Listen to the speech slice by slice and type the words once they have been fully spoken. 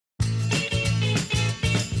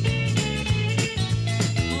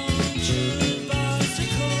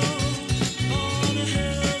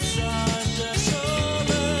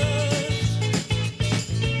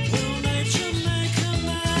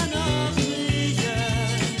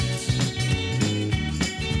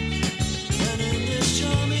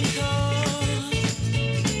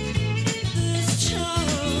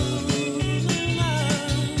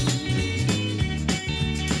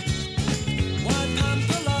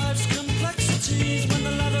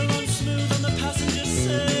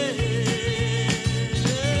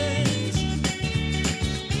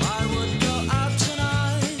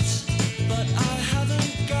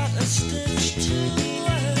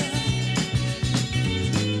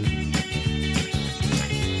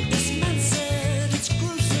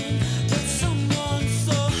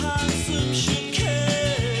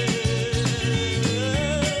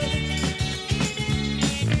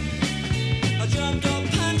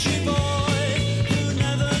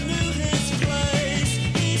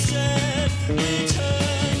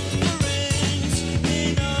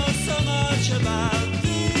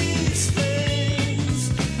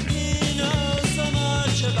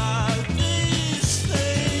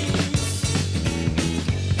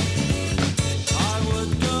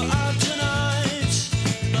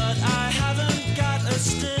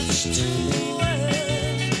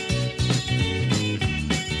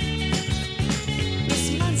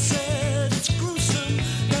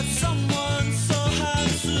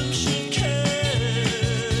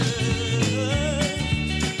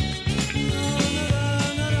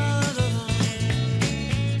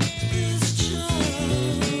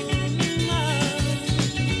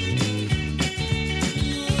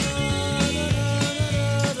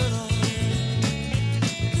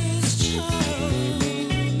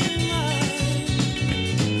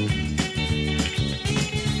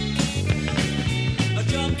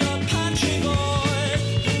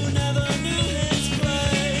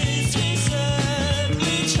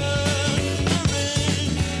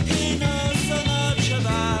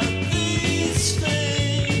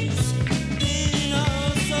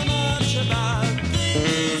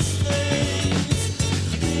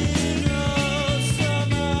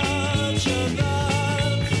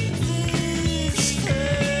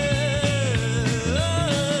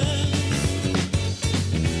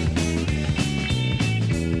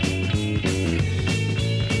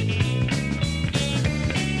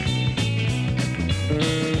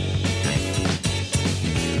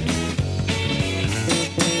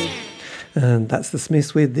And that's the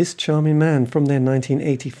Smiths with This Charming Man from their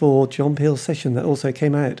 1984 John Peel session that also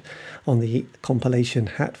came out on the compilation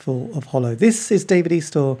Hatful of Hollow. This is David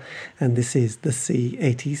Eastaugh, and this is the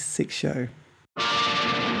C86 Show.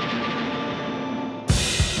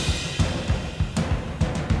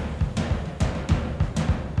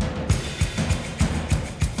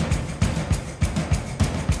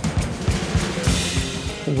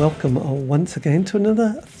 Welcome once again to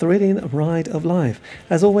another thrilling ride of life.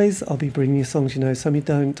 As always, I'll be bringing you songs you know, some you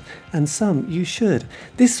don't, and some you should.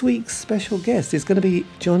 This week's special guest is going to be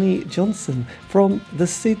Johnny Johnson from the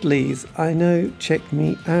Sidleys. I know, check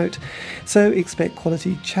me out. So expect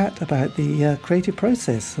quality chat about the creative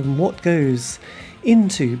process and what goes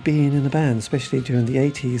into being in a band, especially during the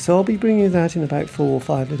 80s. So I'll be bringing you that in about 4 or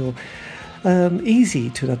 5 little easy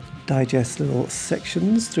to digest little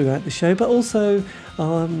sections throughout the show, but also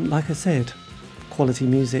like I said, quality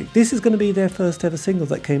music. This is going to be their first ever single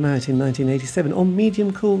that came out in 1987 on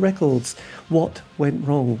Medium Cool Records. What Went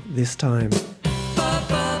Wrong This Time?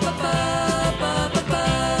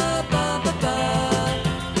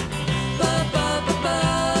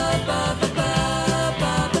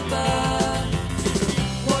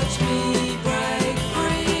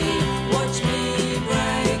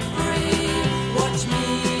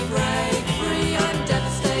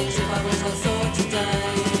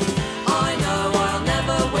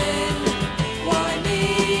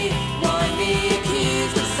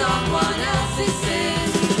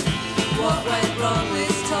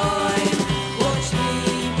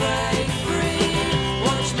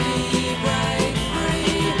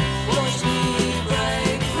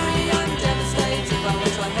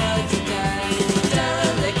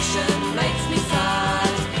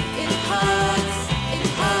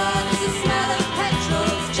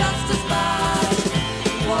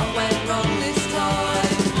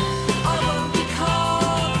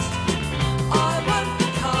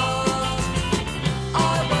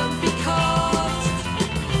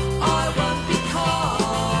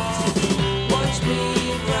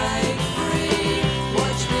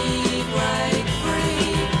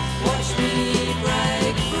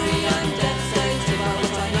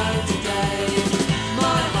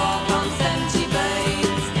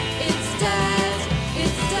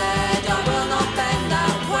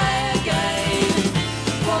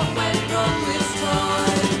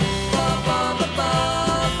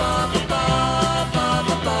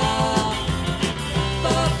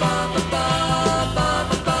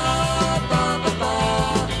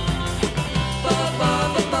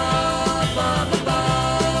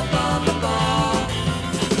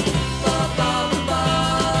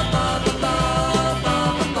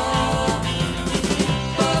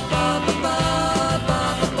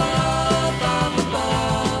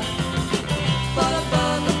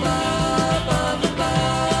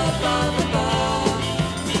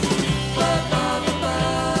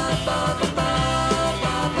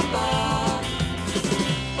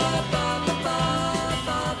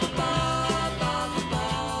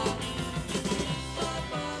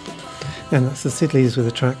 And that's the Sidleys with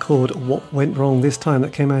a track called What Went Wrong This Time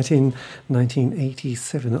that came out in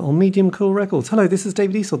 1987 on Medium Cool Records. Hello, this is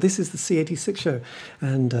David Eastaugh. This is the C86 Show.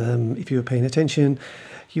 And if you were paying attention,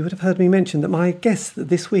 you would have heard me mention that my guest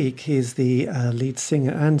this week is the lead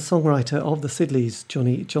singer and songwriter of the Sidleys,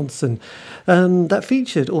 Johnny Johnson. That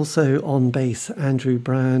featured also on bass Andrew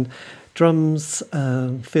Brown, drums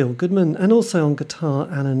Phil Goodman, and also on guitar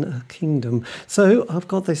Alan Kingdom. So I've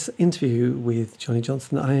got this interview with Johnny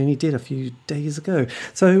Johnson that I only did a few days ago.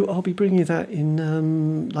 So I'll be bringing you that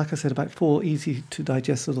in, like I said, about 4 easy to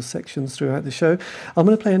digest little sections throughout the show. I'm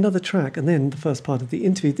going to play another track and then the first part of the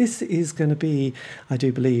interview. This is going to be, I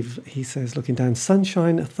do believe, he says, looking down,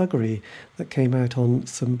 Sunshine Thuggery, that came out on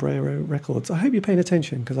Sombrero Records. I hope you're paying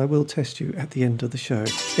attention because I will test you at the end of the show.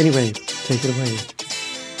 Anyway, take it away.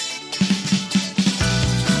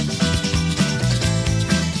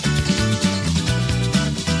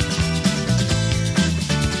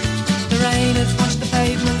 Rain has washed the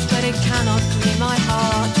pavements, but it cannot free my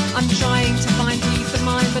heart. I'm trying to find peace of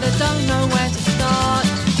mind, but I don't know where to start.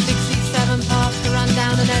 67 paths to run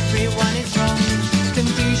down and everyone is wrong.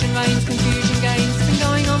 Confusion reigns, confusion gains, it's been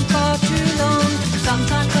going on far too long.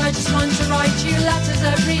 Sometimes I just want to write you letters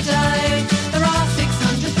every day. There are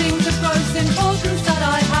 600 things of gross importance that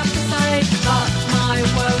I have to say, but my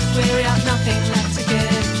world's weary, I've nothing left to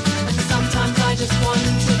give. And sometimes I just want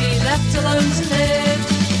to be left alone to live.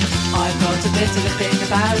 I've got a bit of a thing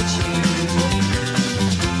about you.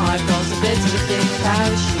 I've got a bit of a thing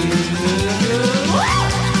about you.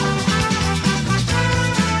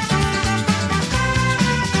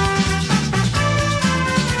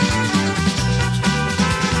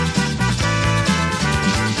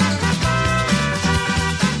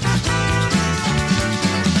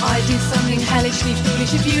 foolishly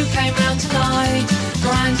foolish if you came round tonight.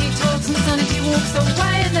 Brandy talks and sanity walks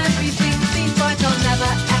away and everything seems right. I'll never,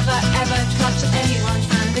 ever, ever clutch at anyone's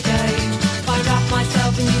hand again. If I wrap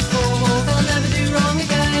myself in these four walls, I'll never do wrong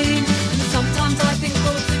again. And sometimes I think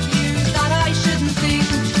thoughts of you that I shouldn't think.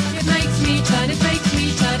 It makes me turn, it makes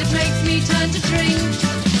me turn, it makes me turn to drink.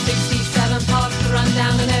 67 past the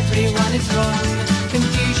rundown and everyone is wrong.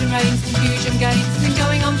 Confusion reigns, confusion gains, it's been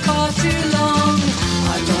going on far too long.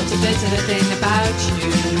 I've got a bit of a thing about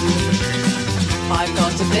you. I've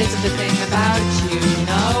got a bit of a thing about you.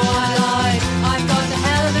 No, I lied. I've got a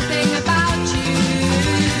hell of a thing about you.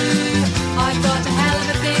 I've got a hell of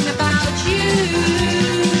a thing about you.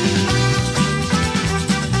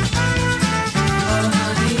 Oh,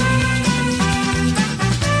 honey.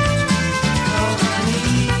 Oh, honey. Oh,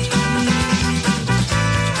 honey.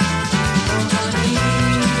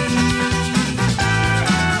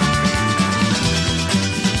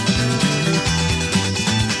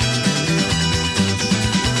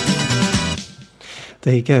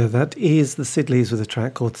 There you go. That is the Sidleys with a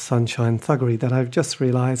track called Sunshine Thuggery that I've just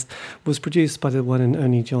realised was produced by the one and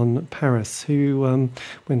only John Paris, who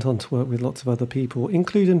went on to work with lots of other people,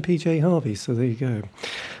 including PJ Harvey. So there you go,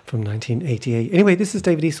 from 1988. Anyway, this is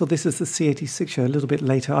David Eastaugh. This is the C86 show. A little bit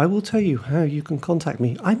later, I will tell you how you can contact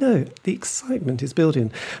me. I know the excitement is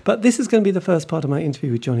building, but this is going to be the first part of my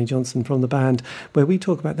interview with Johnny Johnson from the band, where we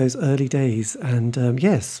talk about those early days and,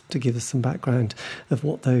 yes, to give us some background of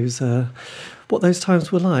what those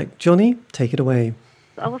times were like. Johnny, take it away.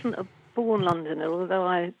 I wasn't a born Londoner, although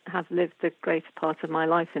I have lived the greater part of my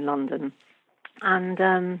life in London. And,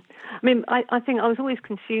 I think I was always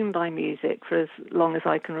consumed by music for as long as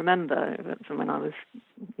I can remember, from when I was,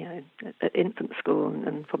 at infant school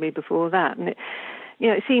and probably before that. And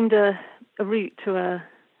it seemed a route to a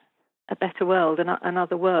better world,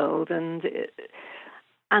 another world,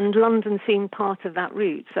 and London seemed part of that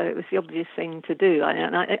route, so it was the obvious thing to do.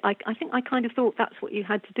 I think I kind of thought that's what you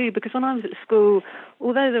had to do, because when I was at school,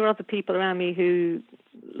 although there were other people around me who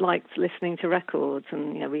liked listening to records,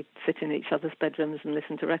 and we'd sit in each other's bedrooms and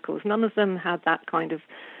listen to records, none of them had that kind of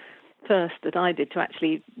thirst that I did to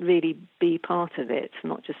actually really be part of it,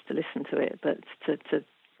 not just to listen to it, but to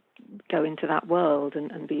go into that world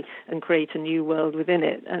and create a new world within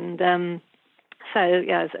it. And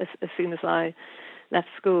as soon as I left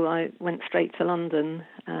school, I went straight to London,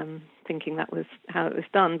 thinking that was how it was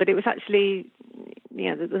done. But it was actually,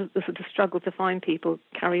 the sort of struggle to find people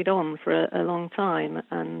carried on for a long time,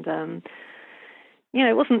 and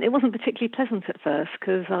it wasn't particularly pleasant at first,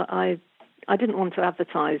 because I didn't want to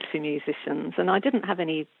advertise for musicians, and I didn't have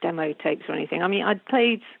any demo tapes or anything. I mean, I'd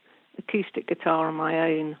played acoustic guitar on my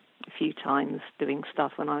own a few times doing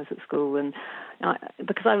stuff when I was at school, and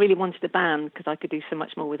because I really wanted a band, because I could do so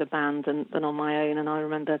much more with a band than on my own. And I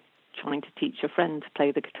remember trying to teach a friend to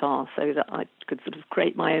play the guitar so that I could sort of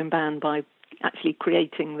create my own band by actually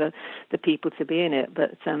creating the people to be in it.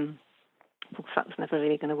 But of course, that was never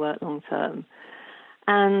really going to work long term.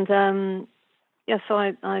 And so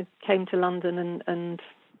I came to London and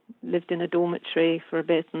lived in a dormitory for a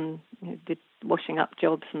bit, and did washing up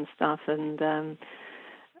jobs and stuff.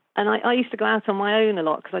 And I used to go out on my own a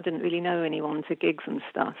lot, because I didn't really know anyone, to gigs and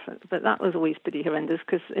stuff. But that was always pretty horrendous,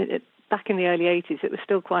 because back in the early 80s, it was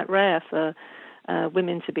still quite rare for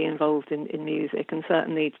women to be involved in music, and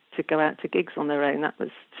certainly to go out to gigs on their own, that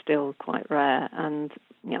was still quite rare. And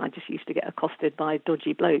I just used to get accosted by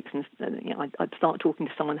dodgy blokes, and I'd start talking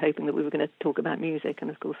to someone hoping that we were going to talk about music, and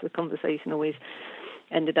of course the conversation always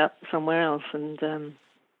ended up somewhere else. And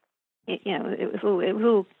it was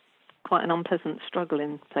all quite an unpleasant struggle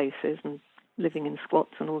in places, and living in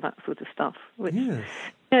squats and all that sort of stuff, which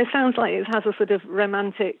it sounds like it has a sort of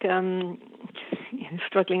romantic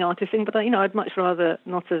struggling artist thing, but I'd much rather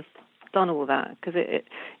not have done all that, because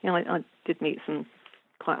I did meet some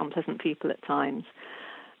quite unpleasant people at times,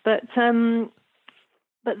 but then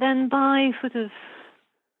by sort of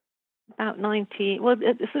about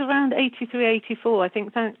sort of around 83, 84, I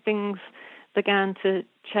think things began to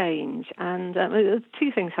change, and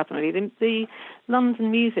two things happened really. The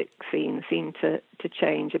London music scene seemed to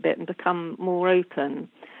change a bit and become more open,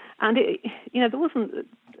 and there wasn't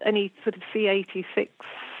any sort of C86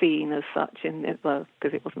 scene as such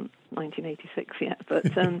because it wasn't 1986 yet.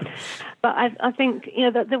 But but I think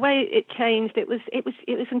that the way it changed, it was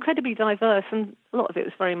incredibly diverse, and a lot of it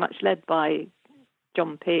was very much led by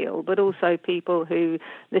John Peel, but also people who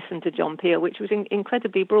listened to John Peel, which was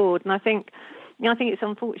incredibly broad. And I think it's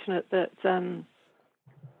unfortunate that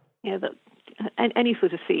that any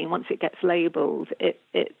sort of scene, once it gets labelled,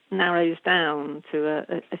 it narrows down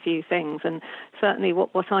to a few things. And certainly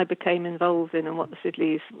what I became involved in and what the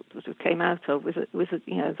Sidleys sort of came out of was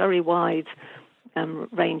a very wide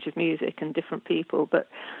range of music and different people. But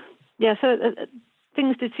yeah, so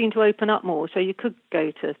things did seem to open up more. So you could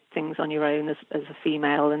go to things on your own as a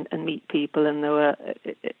female and meet people, and there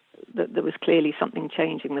was clearly something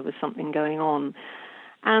changing. There was something going on.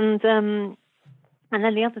 And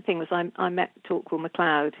then the other thing was I met Torquil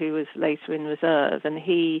MacLeod, who was later in reserve, and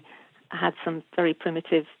he had some very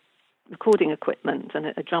primitive recording equipment and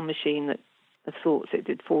a drum machine that of sorts. It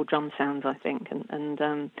did 4 drum sounds, I think, and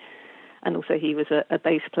also he was a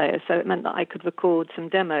bass player, so it meant that I could record some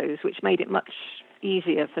demos, which made it much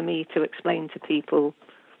easier for me to explain to people,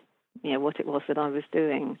 what it was that I was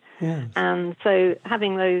doing. Yes. And so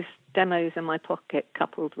having those demos in my pocket,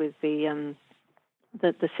 coupled with the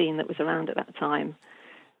scene that was around at that time,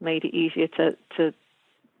 made it easier to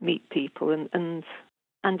meet people and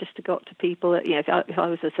just to go up to people. If I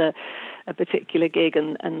was at a particular gig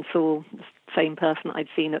and saw the same person that I'd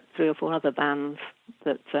seen at 3 or 4 other bands,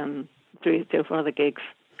 that 3 or 4 other gigs,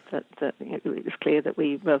 that it was clear that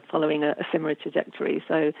we were following a similar trajectory.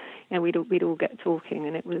 So we'd all get talking,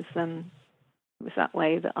 and it was that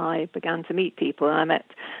way that I began to meet people. I met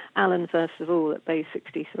Alan first of all at Base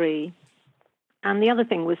 63. And the other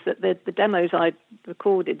thing was that the demos I'd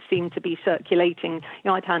recorded seemed to be circulating.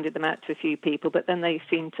 I'd handed them out to a few people, but then those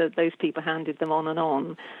people handed them on and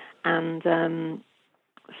on. And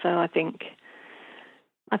so I think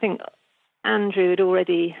Andrew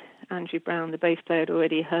Brown, the bass player, had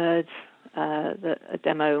already heard a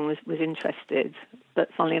demo and was interested. But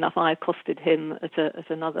funnily enough, I accosted him at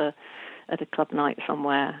a club night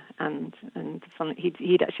somewhere, and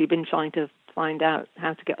he'd actually been trying to find out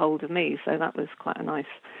how to get hold of me, so that was quite a nice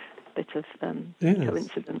bit of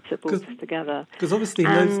coincidence that brought us together. Because obviously,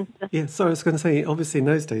 I was going to say, obviously in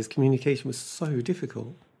those days, communication was so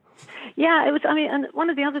difficult. Yeah, it was. I mean, and one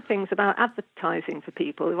of the other things about advertising for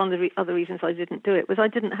people, one of the other reasons I didn't do it was I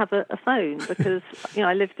didn't have a phone, because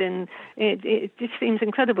I lived in. It just seems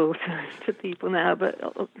incredible to people now, but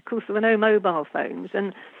of course there were no mobile phones,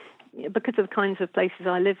 and because of the kinds of places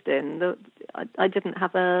I lived in, I didn't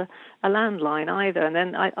have a landline either. And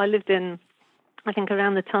then I lived in, I think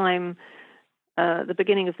around the time, the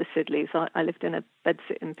beginning of the Sidleys, I lived in a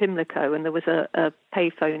bedsit in Pimlico, and there was a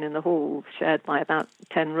payphone in the hall shared by about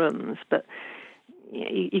 10 rooms. But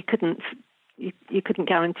you couldn't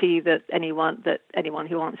guarantee that anyone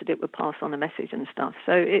who answered it would pass on a message and stuff.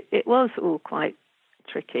 So it was all quite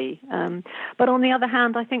tricky. But on the other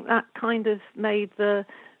hand, I think that kind of made the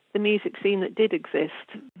music scene that did exist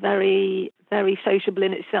very, very sociable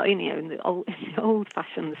in itself, in the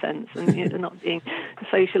old-fashioned sense, and not being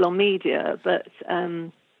social on media, but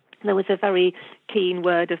there was a very keen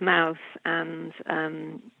word of mouth, and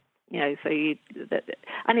I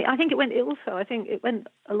think it went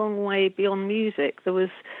a long way beyond music. There was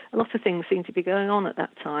a lot of things seemed to be going on at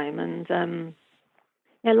that time, and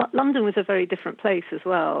London was a very different place as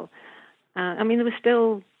well. There were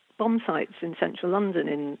still bomb sites in central London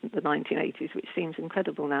in the 1980s, which seems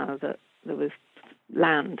incredible now that there was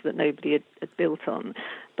land that nobody had built on.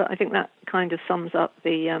 But I think that kind of sums up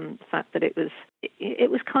the fact that it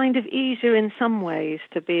was kind of easier in some ways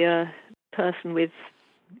to be a person with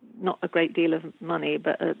not a great deal of money,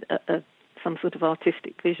 but some sort of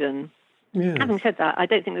artistic vision. Yes. Having said that, I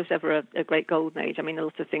don't think there was ever a great golden age. I mean, a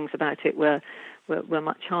lot of things about it were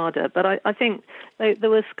much harder. But I think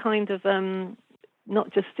there was kind of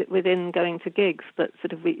not just within going to gigs, but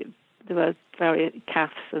sort of there were various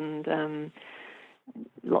CAFs and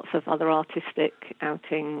lots of other artistic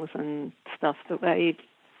outings and stuff that it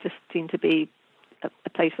just seemed to be a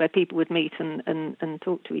place where people would meet and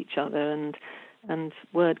talk to each other, and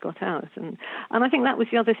word got out. And I think that was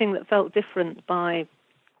the other thing that felt different by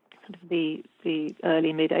sort of the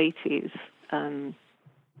early mid-80s,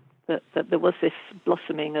 that there was this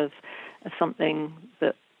blossoming of something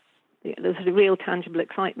that there was a real tangible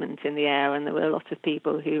excitement in the air, and there were a lot of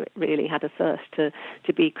people who really had a thirst to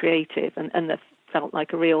be creative, and there felt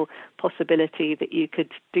like a real possibility that you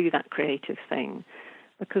could do that creative thing.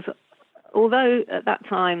 Because although at that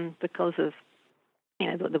time, because of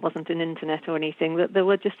there wasn't an internet or anything, that there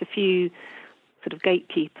were just a few sort of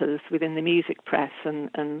gatekeepers within the music press and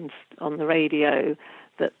on the radio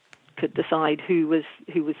that could decide who was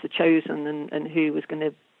the chosen and who was going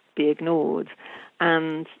to be ignored.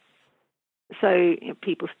 And so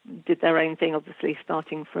people did their own thing, obviously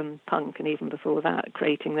starting from punk and even before that,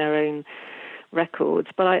 creating their own records.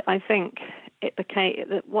 But I think it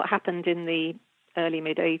became what happened in the early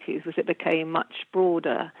mid-'80s was it became much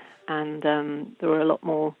broader, and there were a lot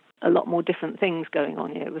more different things going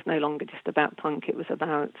on here. It was no longer just about punk; it was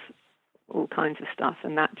about all kinds of stuff,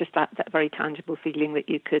 and that very tangible feeling that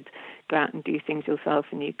you could go out and do things yourself,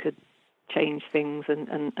 and you could change things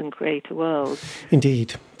and create a world.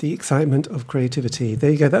 Indeed, the excitement of creativity. There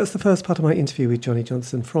you go. That was the first part of my interview with Johnny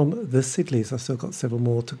Johnson from the Sidleys. I've still got several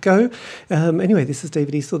more to go. Anyway, this is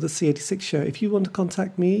David Eastaugh, the C86 Show. If you want to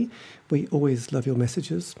contact me, we always love your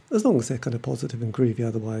messages, as long as they're kind of positive and groovy.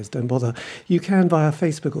 Otherwise, don't bother. You can via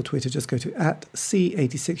Facebook or Twitter. Just go to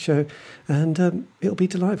 @C86 Show, and it'll be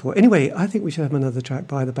delightful. Anyway, I think we should have another track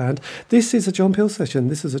by the band. This is a John Peel session.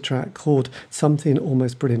 This is a track called Something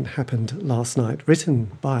Almost Brilliant Happened Last Night,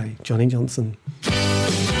 written by Johnny Johnson.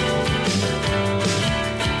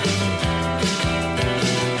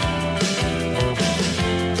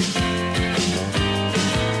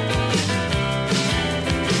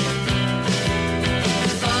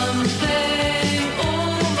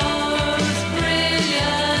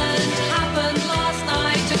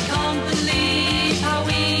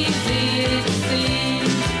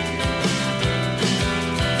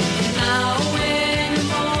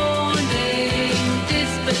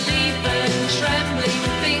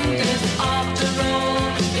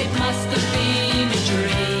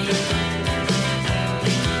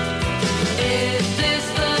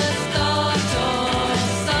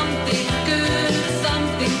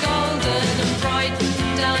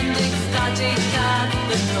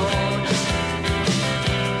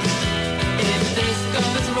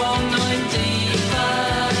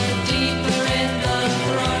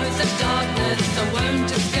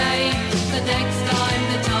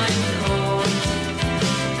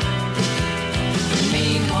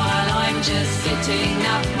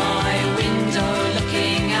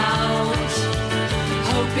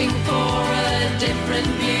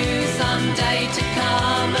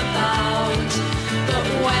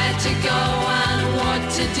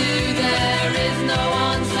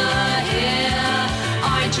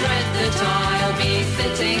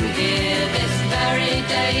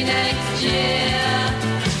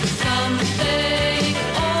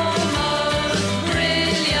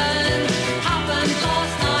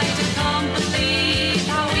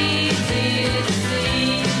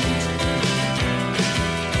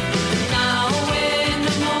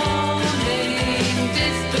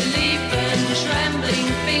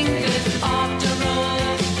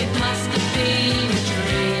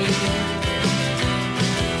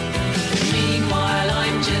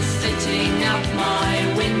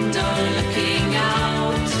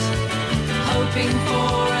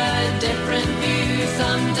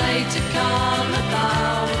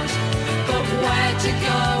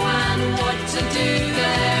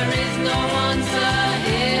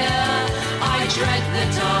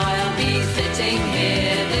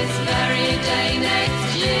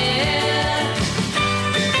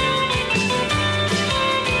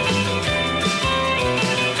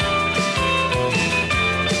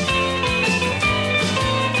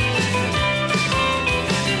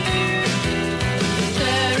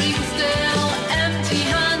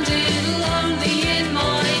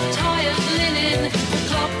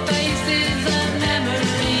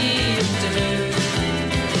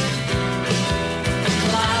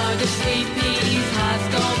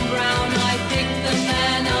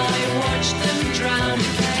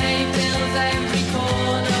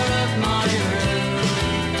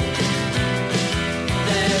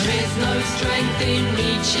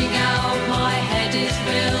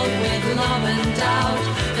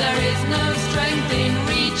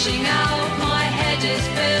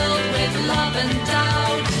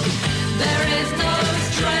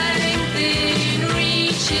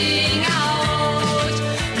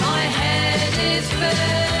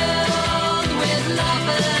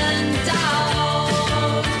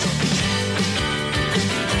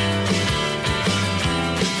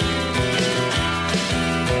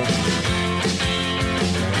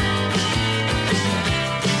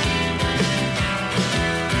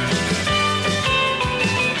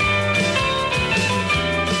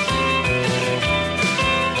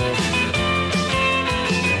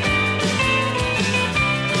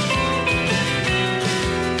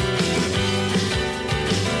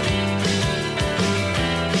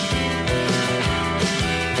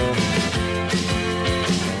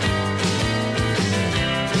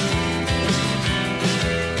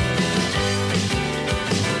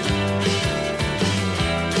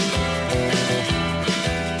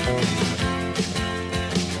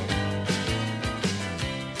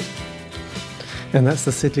 And that's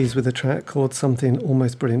the Sidleys with a track called Something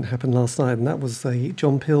Almost Brilliant Happened Last Night. And that was a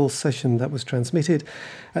John Peel session that was transmitted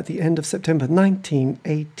at the end of September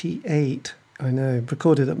 1988. I know,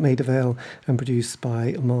 recorded at Maida Vale and produced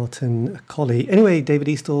by Martin Colley. Anyway, David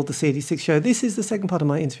Eastaugh, the C86 Show. This is the second part of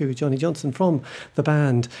my interview with Johnny Johnson from the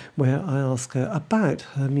band, where I ask her about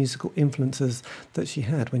her musical influences that she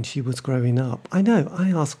had when she was growing up. I know, I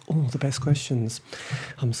ask all the best questions.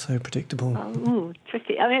 I'm so predictable. Oh,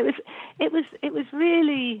 tricky. I mean, it was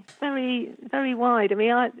really very, very wide. I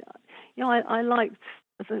mean, I liked,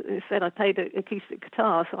 as I said, I played acoustic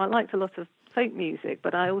guitar, so I liked a lot of folk music,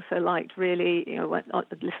 but I also liked really,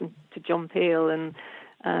 I'd listen to John Peel and,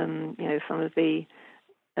 some of the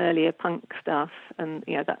earlier punk stuff, and,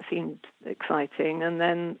 that seemed exciting. And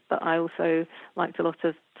then, but I also liked a lot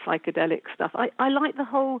of psychedelic stuff. I liked the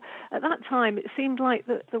whole, at that time, it seemed like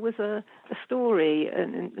that there was a story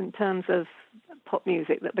in terms of pop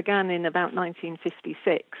music that began in about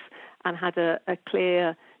 1956 and had a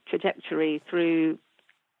clear trajectory through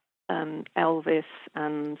Elvis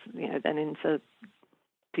and then into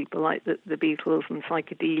people like the Beatles and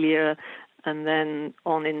psychedelia, and then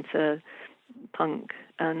on into punk,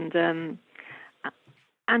 and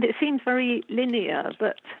it seemed very linear,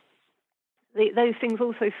 but those things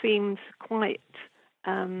also seemed quite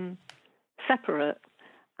separate,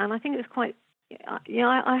 and I think it was quite.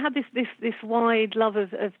 I had this wide love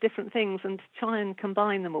of different things, and to try and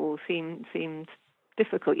combine them all seemed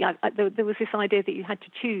difficult. There was this idea that you had to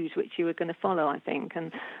choose which you were going to follow, I think,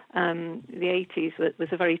 and the 80s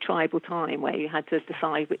was a very tribal time where you had to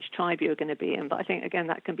decide which tribe you were going to be in. But I think, again,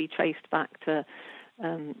 that can be traced back to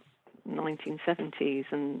 1970s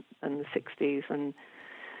and the 60s, and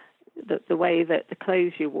the way that the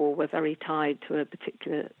clothes you wore were very tied to a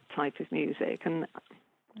particular type of music. And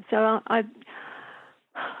so I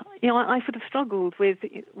sort of struggled with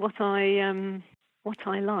what I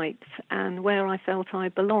liked and where I felt I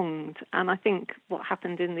belonged. And I think what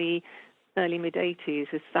happened in the early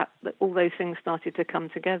mid-80s is that all those things started to come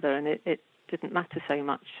together, and it didn't matter so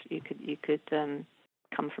much. You could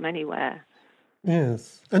come from anywhere.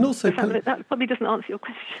 Yes, and also that probably doesn't answer your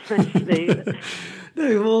question, actually.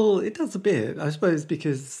 No, well, it does a bit, I suppose,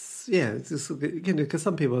 because it's just, because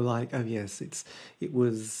some people are like, oh yes, it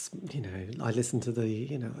was, I listened to the,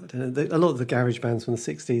 I don't know, a lot of the garage bands from the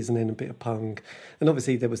 60s, and then a bit of punk, and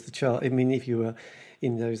obviously there was the chart. I mean, if you were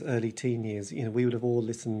in those early teen years, we would have all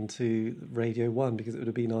listened to Radio 1 because it would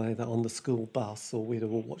have been either on the school bus or we'd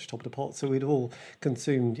have all watched Top of the Pops, so we'd have all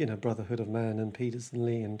consumed, Brotherhood of Man and Peters and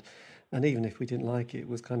Lee, and even if we didn't like it, it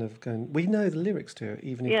was kind of going. We know the lyrics to it,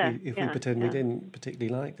 even if we pretend we didn't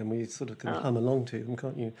particularly like them. We sort of can hum along to them,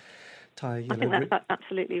 can't you? I think that's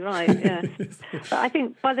absolutely right. Yes, but I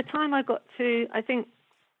think by the time I got to,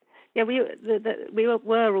 we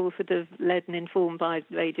were all sort of led and informed by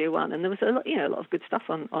Radio 1, and there was a lot of good stuff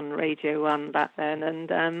on Radio 1 back then.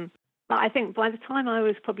 And but I think by the time I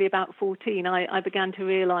was probably about 14, I began to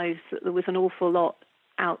realise that there was an awful lot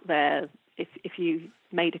out there if you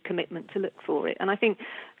made a commitment to look for it. And I think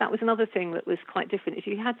that was another thing that was quite different, is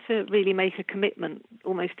you had to really make a commitment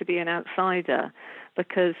almost to be an outsider,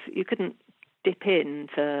 because you couldn't dip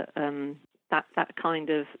into that kind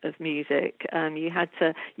of music. You had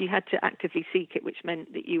to actively seek it, which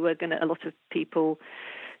meant that you were going to, a lot of people,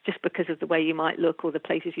 just because of the way you might look or the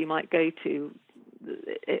places you might go to,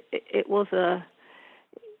 it was a...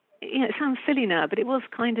 it sounds silly now, but it was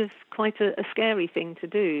kind of quite a scary thing to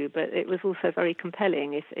do. But it was also very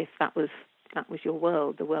compelling if that was your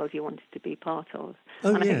world, the world you wanted to be part of.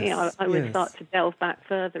 Oh, and I yes, think I would start to delve back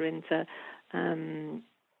further into.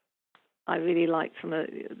 I really liked some of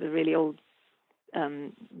the really old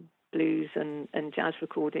blues and jazz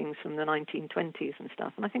recordings from the 1920s and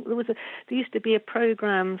stuff. And I think there used to be a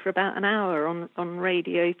program for about an hour on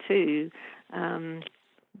Radio 2.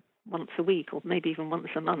 Once a week, or maybe even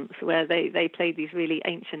once a month, where they played these really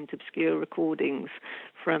ancient, obscure recordings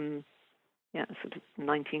from sort of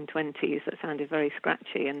 1920s that sounded very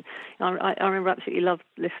scratchy. And I remember absolutely loved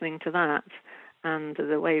listening to that, and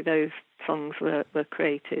the way those songs were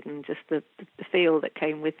created, and just the feel that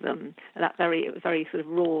came with them. It was very sort of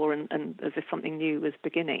raw and as if something new was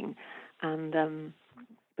beginning. And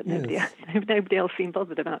but nobody else seemed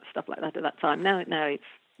bothered about stuff like that at that time. Now it's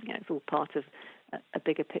it's all part of a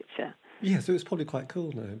bigger picture. Yeah, so it was probably quite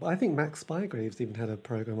cool now. But I think Max Spygraves even had a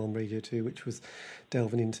programme on Radio 2 which was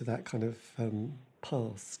delving into that kind of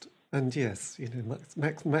past. And yes,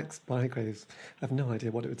 Max Spygraves, I have no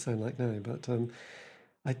idea what it would sound like now, but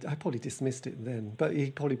I probably dismissed it then, but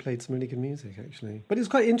he probably played some really good music, actually. But it was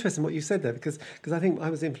quite interesting what you said there, because I think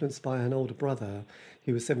I was influenced by an older brother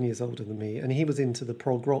who was 7 years older than me, and he was into the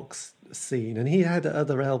prog rock scene, and he had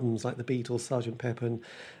other albums like the Beatles, Sgt. Pepper,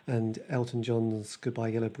 and Elton John's Goodbye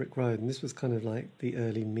Yellow Brick Road, and this was kind of like the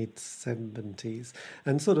early mid-70s,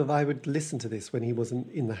 and sort of I would listen to this when he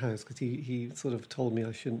wasn't in the house, because he sort of told me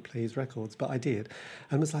I shouldn't play his records, but I did,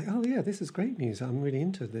 and was like, oh yeah, this is great music, I'm really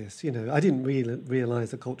into this, you know. I didn't really realise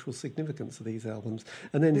the cultural significance of these albums,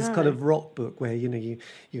 and then this kind of rock book where, you know,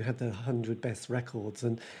 you had the 100 best records,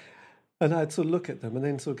 and I'd sort of look at them and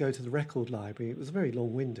then sort of go to the record library. It was very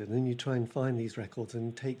long-winded, and then you try and find these records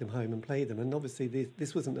and take them home and play them. And obviously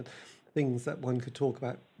this wasn't things that one could talk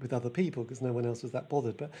about with other people because no one else was that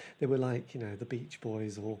bothered. But they were like, you know, the Beach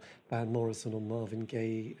Boys or Van Morrison or Marvin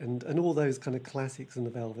Gaye and all those kind of classics in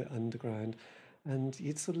the Velvet Underground. And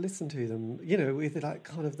you'd sort of listen to them, you know, with like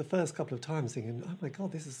kind of the first couple of times thinking, oh my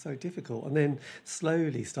God, this is so difficult. And then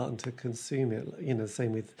slowly starting to consume it, you know,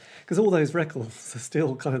 same with, because all those records are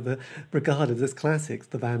still kind of regarded as classics,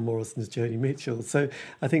 the Van Morrisons, Joni Mitchell. So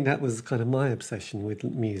I think that was kind of my obsession with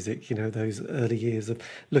music, you know, those early years of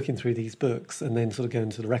looking through these books and then sort of going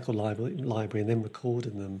to the record library and then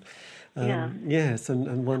recording them. Yes,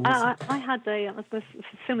 and one. I had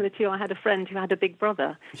similar to you. I had a friend who had a big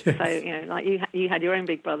brother. Yes. So you know, like you had your own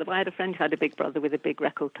big brother, but I had a friend who had a big brother with a big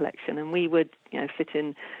record collection, and we would, you know, sit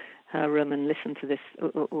in her room and listen to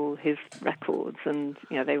all his records, and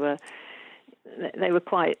you know, they were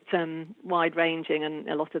quite wide ranging, and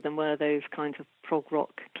a lot of them were those kinds of prog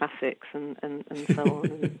rock classics and so on,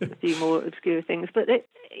 and a few more obscure things. But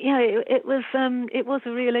it was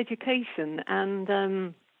a real education,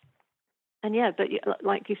 and yeah, but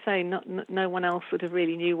like you say, no one else would have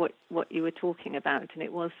really knew what you were talking about, and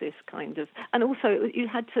it was this kind of, and also you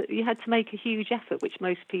had to make a huge effort, which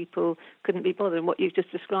most people couldn't be bothered. And what you've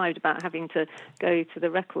just described about having to go to the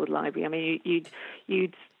record library, I mean,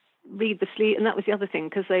 you'd read the sleeve, and that was the other thing,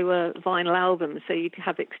 because they were vinyl albums, so you'd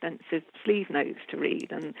have extensive sleeve notes to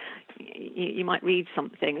read, and you might read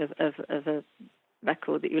something of a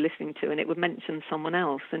record that you're listening to, and it would mention someone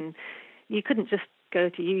else, and you couldn't just go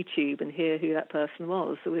to YouTube and hear who that person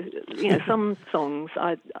was. There was, you know, some songs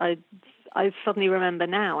I suddenly remember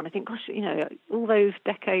now, and I think, gosh, you know, all those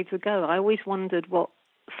decades ago, I always wondered what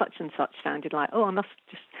such and such sounded like. Oh, I must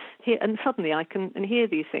just hear, and suddenly I can hear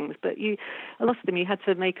these things. But a lot of them, you had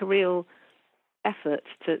to make a real effort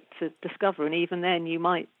to discover, and even then, you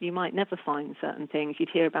might never find certain things. You'd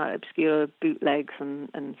hear about obscure bootlegs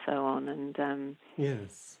and so on, and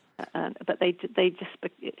yes. But they just.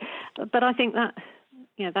 But I think that,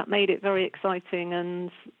 you know, that made it very exciting,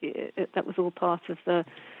 and that was all part of the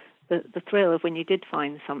thrill of when you did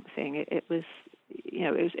find something. It was, you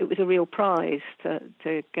know, it was a real prize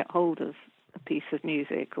to get hold of a piece of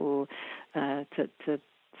music or to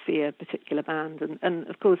see a particular band, and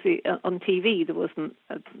of course on TV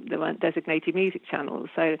there weren't designated music channels,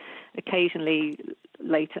 so occasionally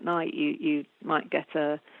late at night you might get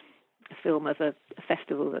a film of a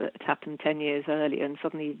festival that had happened 10 years earlier, and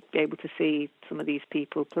suddenly be able to see some of these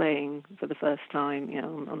people playing for the first time, you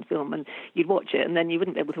know, on film, and you'd watch it, and then you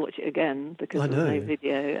wouldn't be able to watch it again because there was no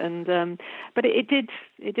video. And but it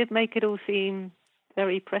did make it all seem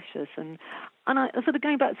very precious. And I sort of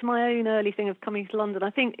going back to my own early thing of coming to London, I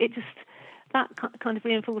think it just that kind of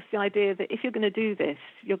reinforced the idea that if you're going to do this,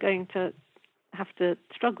 you're going to have to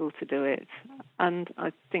struggle to do it. And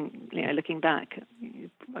I think, you know, looking back,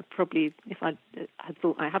 I probably, if I had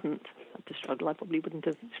thought I hadn't had to struggle, I probably wouldn't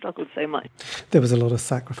have struggled so much. There was a lot of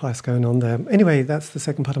sacrifice going on there. Anyway, that's the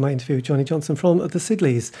second part of my interview with Johnny Johnson from the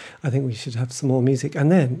Sidleys. I think we should have some more music and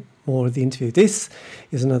then more of the interview. This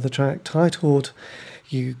is another track titled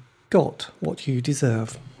You Got What You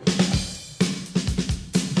Deserve.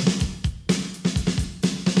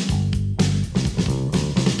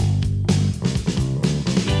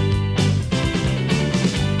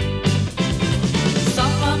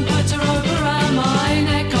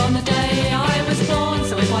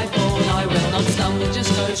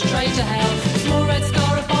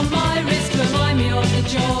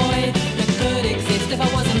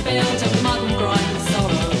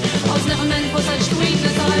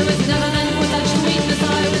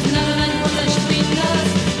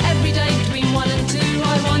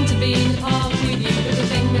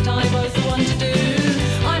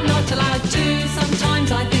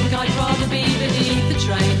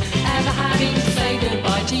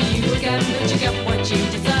 But you get what you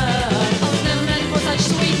deserve. I was never meant for such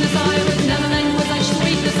sweetness, I was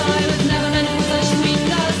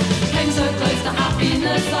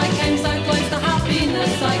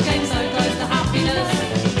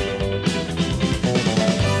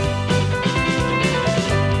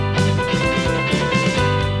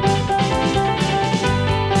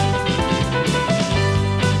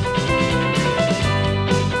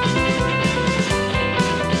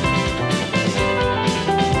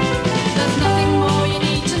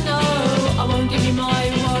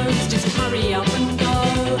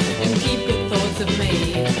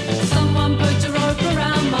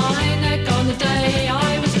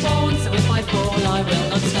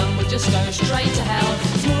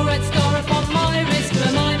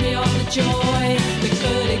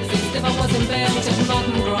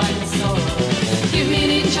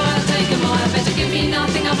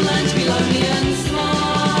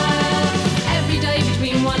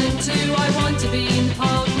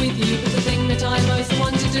with you, but the thing that I most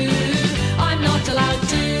want to do, I'm not allowed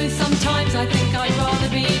to. Sometimes I think I'd rather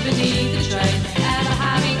be beneath the train, ever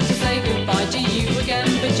having to say goodbye to you again,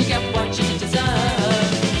 but you get what you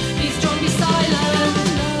deserve. Be strong, be silent,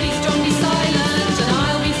 be strong, be silent, and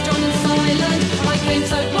I'll be strong and silent. I came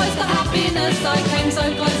so close to happiness, I came so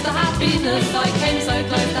close to happiness, I came so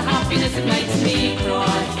close to happiness, it makes me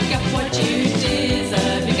cry. You get what you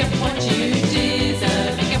deserve, you get what you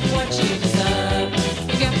deserve, you get what you deserve,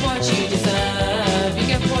 you get what you deserve, you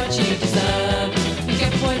get what you deserve, you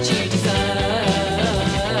get what you deserve.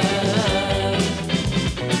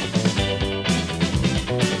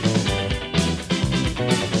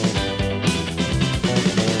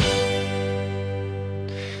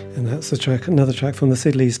 And that's the track, another track from the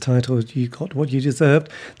Sidleys titled "You Got What You Deserved."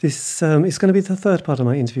 This is going to be the third part of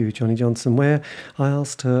my interview with Johnny Johnson, where I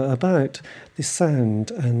asked her about this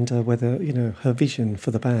sound and whether, you know, her vision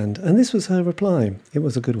for the band. And this was her reply. It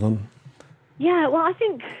was a good one. Yeah, well, I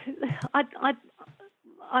think I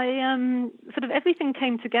sort of everything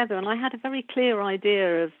came together, and I had a very clear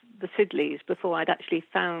idea of the Sidleys before I'd actually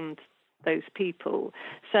found those people.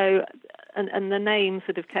 So, and the name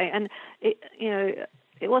sort of came, and it, you know,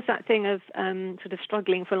 it was that thing of sort of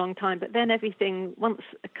struggling for a long time, but then everything, once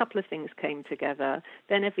a couple of things came together,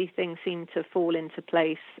 then everything seemed to fall into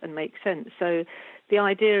place and make sense. So the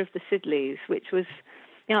idea of the Sidleys, which was,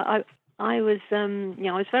 you know, I was, you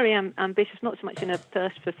know, I was very ambitious, not so much in a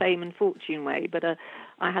thirst for fame and fortune way, but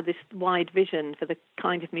I had this wide vision for the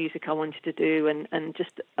kind of music I wanted to do, and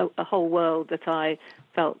just a whole world that I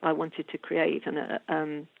felt I wanted to create. And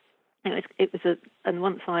it was and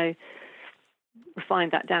once I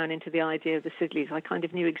refined that down into the idea of the Sidleys, I kind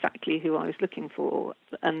of knew exactly who I was looking for.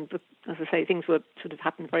 And as I say, things were sort of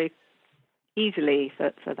happened very easily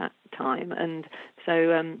for that time. And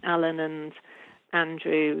so Alan and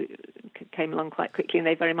Andrew came along quite quickly, and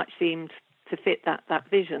they very much seemed to fit that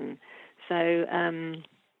vision. So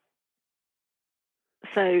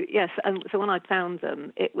yes, and so when I'd found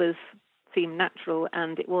them, it seemed natural,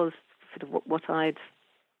 and it was sort of what I'd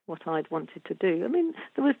wanted to do. I mean,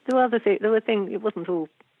 there were other things. There were things. It wasn't all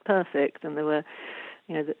perfect, and there were,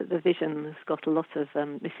 you know, the vision's got a lot of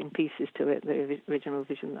missing pieces to it. The original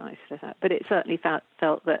vision that I set out, but it certainly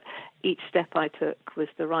felt that each step I took was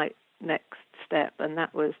the right next step, and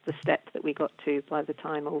that was the step that we got to by the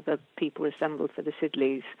time all the people assembled for the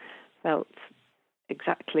Sidleys felt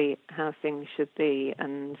exactly how things should be,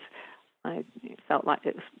 and I felt like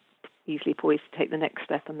it was easily poised to take the next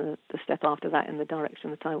step and the step after that in the direction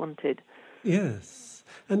that I wanted. Yes.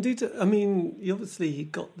 And you obviously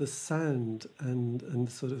got the sound and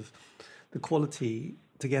sort of the quality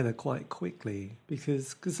together quite quickly,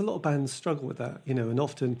 because a lot of bands struggle with that, you know, and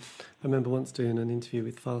often I remember once doing an interview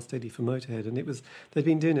with Fast Eddie for Motorhead, and they'd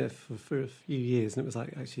been doing it for a few years, and it was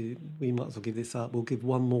like, actually, we might as well give this up, we'll give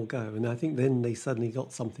one more go. And I think then they suddenly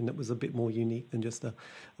got something that was a bit more unique than just a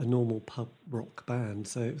normal pub rock band.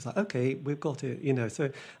 So it was like, okay, we've got it, you know.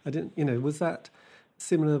 So I didn't, you know, was that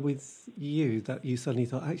similar with you, that you suddenly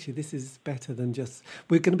thought, actually, this is better than just,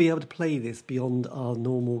 we're going to be able to play this beyond our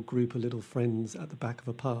normal group of little friends at the back of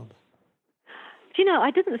a pub? Do you know, I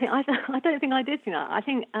don't think I did think that. I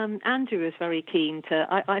think Andrew was very keen to,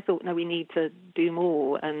 I thought, no, we need to do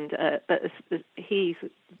more, and but he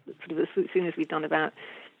sort of, as soon as we'd done about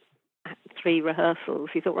 3 rehearsals,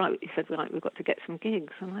 he thought, right, he said, right, we've got to get some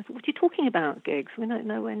gigs. And I thought, what are you talking about, gigs? We're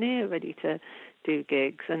nowhere near ready to do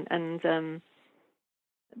gigs.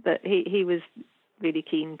 But he was really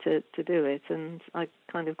keen to do it, and I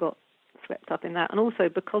kind of got swept up in that. And also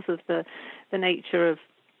because of the nature of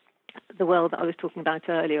the world that I was talking about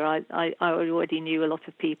earlier, I already knew a lot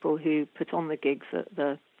of people who put on the gigs at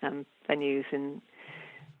the venues in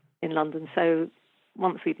London. So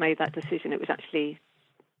once we'd made that decision, it was actually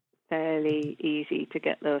fairly easy to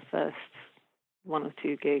get the first 1 or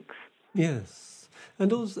 2 gigs. Yes.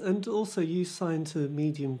 And also you signed to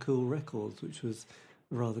Medium Cool Records, which was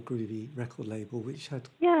a rather groovy record label, which had...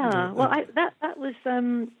 Yeah, well, that was...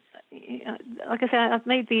 like I say, I've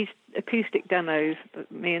made these acoustic demos,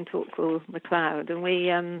 me and Torquil McLeod, and we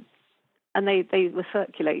and they were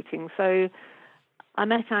circulating. So I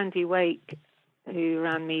met Andy Wake, who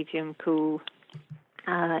ran Medium Cool,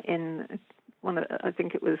 in one of, I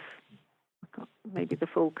think it was maybe the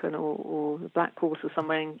Falcon or the Black Horse or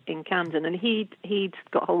somewhere in Camden, and he'd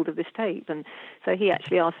got hold of this tape, and so he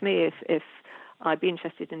actually asked me if I'd be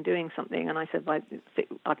interested in doing something, and I said, well,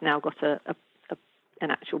 I've now got an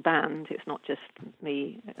actual band. It's not just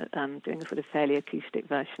me doing a sort of fairly acoustic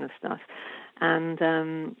version of stuff, and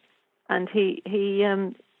he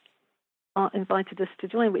invited us to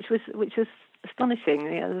join, which was astonishing.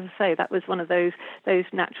 As I say, that was one of those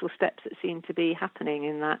natural steps that seemed to be happening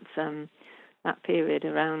in that period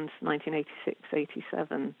around 1986,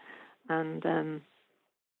 87. And I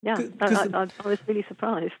was really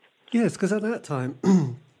surprised. Yes, because at that time,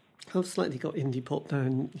 I've slightly got indie pop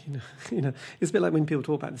down. It's a bit like when people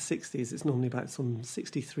talk about the 60s. It's normally about some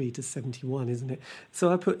 63 to 71, isn't it?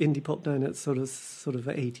 So I put indie pop down at sort of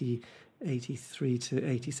 80, 83 to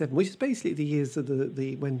 87, which is basically the years of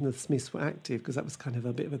the when the Smiths were active, because that was kind of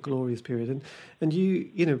a bit of a glorious period. And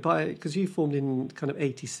because you formed in kind of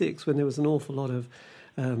 86 when there was an awful lot of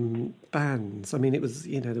bands. I mean, it was,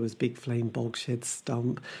 there was Big Flame, Bogshed,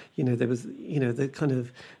 Stump, there was, the kind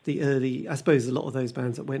of the early, I suppose a lot of those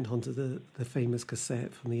bands that went onto the famous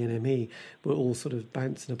cassette from the NME were all sort of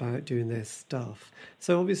bouncing about doing their stuff.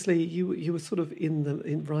 So obviously you were sort of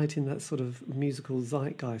right in that sort of musical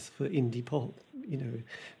zeitgeist for indie pop,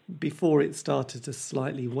 before it started to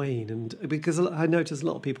slightly wane. And because I noticed a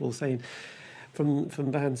lot of people saying,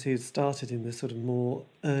 from bands who started in the sort of more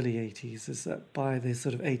early 80s, is that by the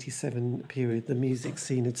sort of 87 period, the music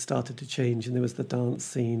scene had started to change, and there was the dance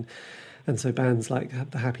scene. And so bands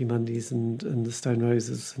like the Happy Mondays and the Stone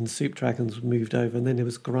Roses and Soup Dragons moved over, and then there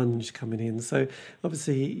was grunge coming in. So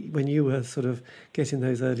obviously when you were sort of getting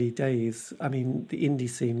those early days, I mean, the indie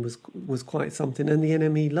scene was quite something, and the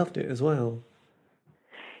NME loved it as well.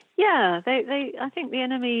 Yeah, I think the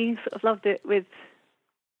NME sort of loved it with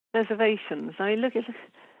reservations. I mean, look at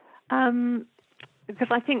because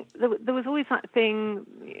I think there was always that thing,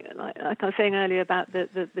 like I was saying earlier about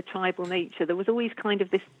the tribal nature. There was always kind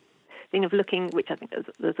of this thing of looking, which I think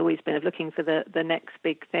there's always been, of looking for the next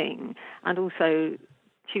big thing, and also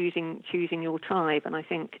choosing your tribe. And I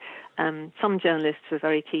think some journalists were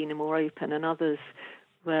very keen and more open, and others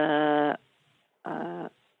were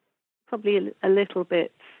probably a little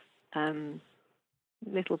bit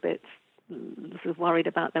sort of worried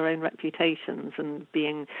about their own reputations and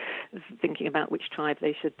thinking about which tribe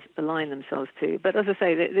they should align themselves to. But as I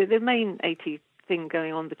say, the main 80 thing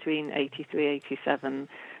going on between 83, 87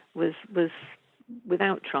 was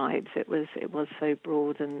without tribes. It was so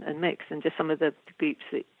broad and mixed, and just some of the groups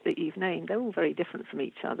that you've named, they're all very different from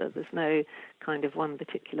each other. There's no kind of one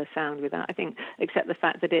particular sound without, I think, except the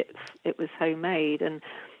fact that it was homemade, and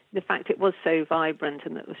the fact it was so vibrant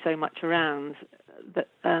and that there was so much around, that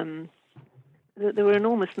there were an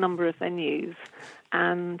enormous number of venues,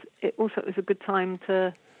 and it was a good time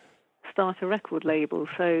to start a record label.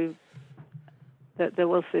 So that there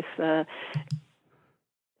was this.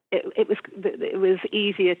 It was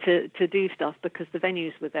easier to do stuff because the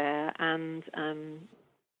venues were there, and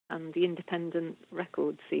the independent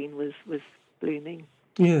record scene was blooming.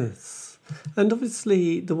 Yes, and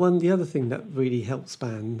obviously the other thing that really helps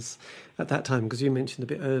bands at that time, because you mentioned a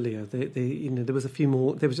bit earlier, there was a few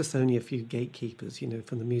more. There was just only a few gatekeepers,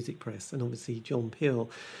 from the music press, and obviously John Peel.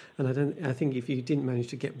 And I think if you didn't manage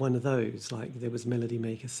to get one of those, like there was Melody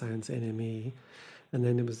Maker Sounds, NME, and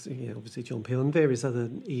then there was obviously John Peel and various other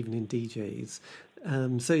evening DJs.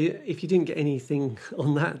 So if you didn't get anything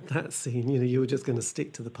on that scene, you were just going to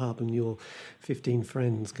stick to the pub, and your 15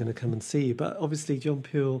 friends going to come and see you. But obviously John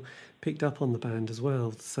Peel picked up on the band as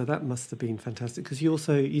well, so that must have been fantastic, because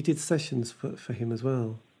you did sessions for him as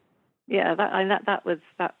well. Yeah, that was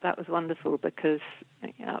wonderful, because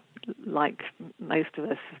like most of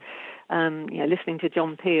us, listening to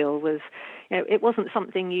John Peel was, it wasn't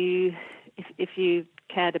something if you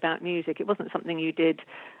cared about music, it wasn't something you did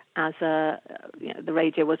as the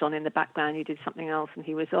radio was on in the background, you did something else and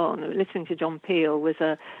he was on. Listening to John Peel was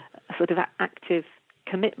a sort of active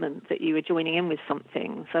commitment that you were joining in with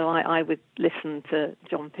something. So I would listen to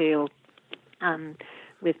John Peel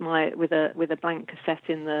with a blank cassette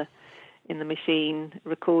in the machine,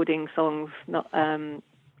 recording songs, not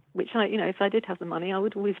which if I did have the money, I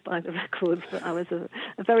would always buy the records, but I was a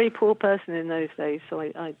very poor person in those days, so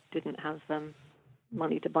I didn't have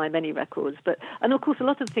money to buy many records. And of course, a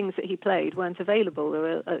lot of things that he played weren't available. There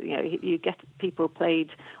were, people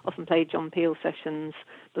often played John Peel sessions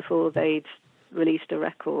before they'd released a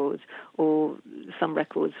record, or some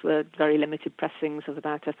records were very limited pressings of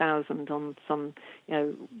about 1,000 on some,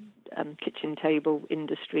 kitchen table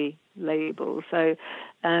industry label. So,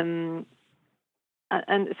 and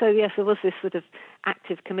so, yes, there was this sort of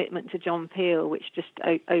active commitment to John Peel, which just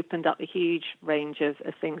opened up a huge range of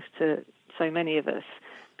things to so many of us,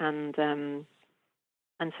 and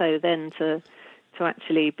so then to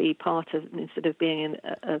actually be part of, instead of being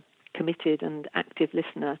a committed and active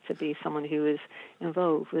listener, to be someone who was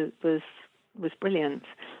involved was brilliant.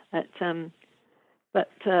 But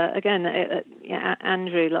again,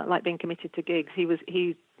 Andrew, like being committed to gigs, he was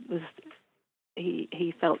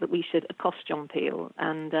he felt that we should accost John Peel,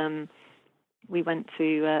 and we went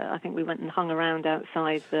to, I think we went and hung around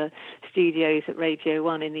outside the studios at Radio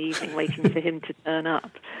 1 in the evening waiting for him to turn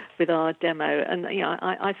up with our demo. And,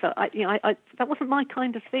 I felt, that wasn't my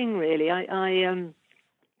kind of thing, really. I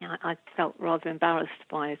felt rather embarrassed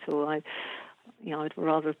by it all. I'd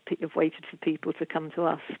rather have waited for people to come to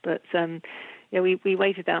us. But, we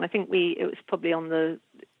waited down. I think it was probably on the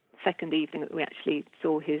second evening that we actually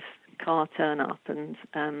saw his car turn up, and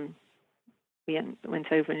we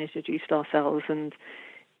went over and introduced ourselves, and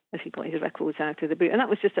as he got his records out of the boot. And that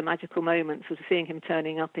was just a magical moment, sort of seeing him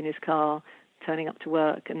turning up in his car, turning up to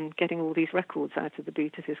work and getting all these records out of the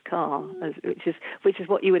boot of his car, which is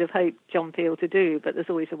what you would have hoped John Peel to do. But there's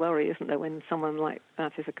always a worry, isn't there, when someone like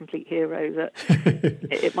that is a complete hero, that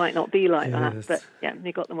it might not be like that. But yeah,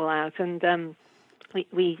 he got them all out, and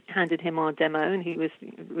we handed him our demo, and he was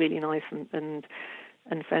really nice and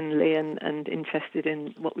friendly and interested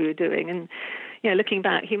in what we were doing. And looking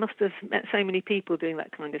back, he must have met so many people doing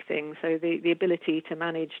that kind of thing. So the ability to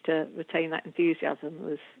manage to retain that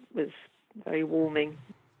enthusiasm was very warming.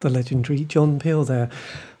 The legendary John Peel there.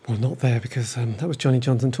 Well, not there, because that was Johnny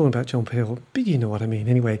Johnson talking about John Peel, but you know what I mean.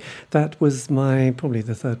 Anyway, that was probably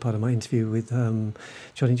the third part of my interview with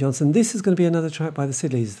Johnny Johnson. This is going to be another track by the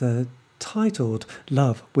Sidleys, titled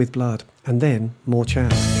Love with Blood, and then more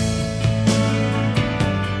chat.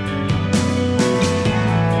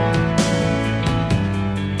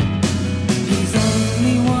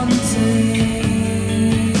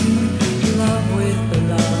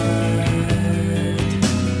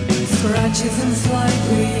 Isn't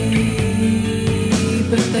slightly,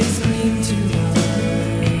 but they scream too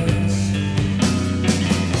much.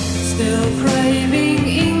 Still craving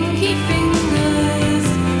inky fingers,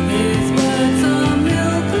 his words are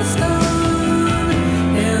milk and stone.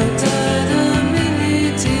 He'll turn a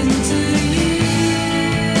minute into years.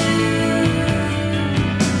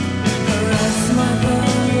 Caress my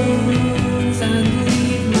bones and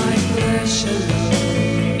leave my flesh alone.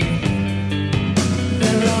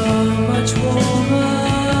 There are much warmer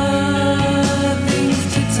things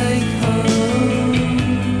to take home.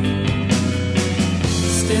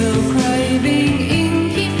 Still craving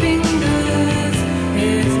inky fingers,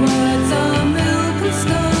 his words are milk and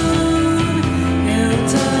stone. He'll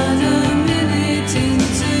turn a minute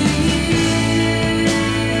into years.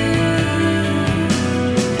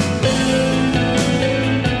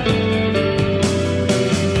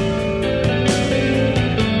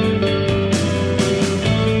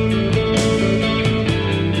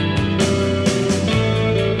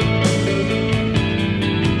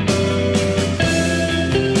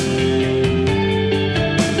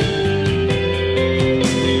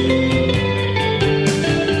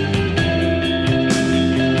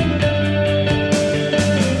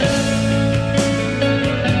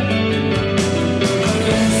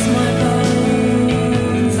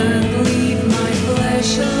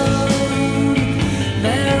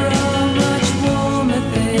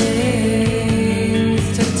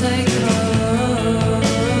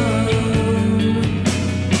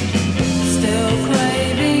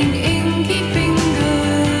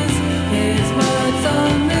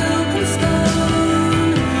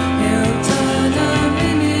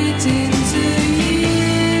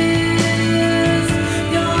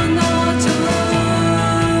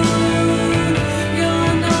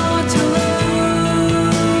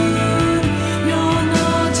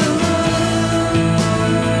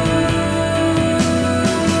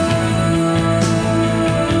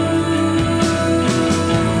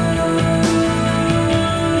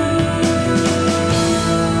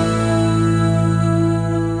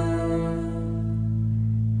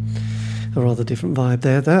 Different vibe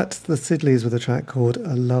there. That's the Sidleys with a track called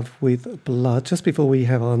A Love with Blood. Just before we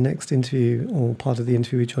have our next interview, or part of the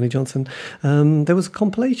interview with Johnny Johnson, there was a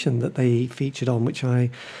compilation that they featured on, which I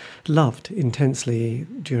loved intensely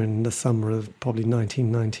during the summer of probably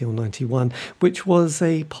 1990 or 91, which was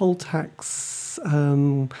a poll tax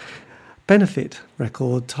benefit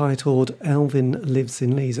record titled Elvin Lives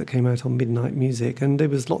in Leeds that came out on Midnight Music, and there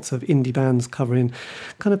was lots of indie bands covering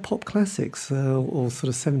kind of pop classics or sort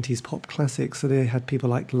of 70s pop classics. So they had people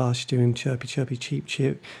like Lush doing Chirpy Chirpy Cheep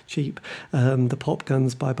Cheep Cheep, the Pop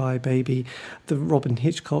Guns Bye Bye Baby, the Robin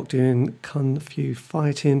Hitchcock doing Kung Fu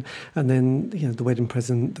Fighting, and then the Wedding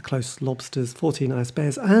Present, the Close Lobsters, 14 Ice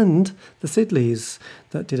Bears, and the Sidleys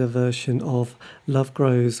that did a version of Love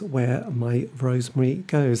Grows Where My Rosemary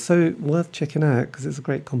Goes. So worth checking out. because it's a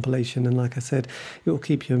great compilation. And like I said, it will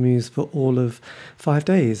keep you amused for all of 5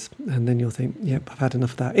 days. And then you'll think, yep, I've had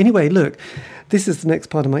enough of that. Anyway, look, this is the next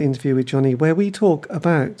part of my interview with Johnny, where we talk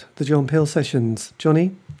about the John Peel sessions.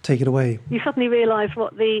 Johnny, take it away. You suddenly realise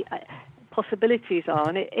what the possibilities are,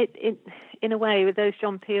 and it in a way, with those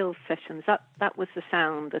John Peel sessions, that was the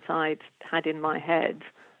sound that I'd had in my head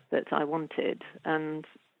that I wanted. And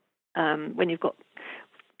when you've got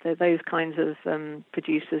those kinds of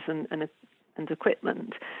producers and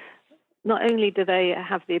equipment, not only do they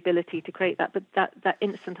have the ability to create that, but that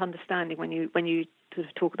instant understanding when you sort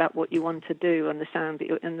of talk about what you want to do and the sound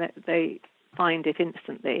that they find it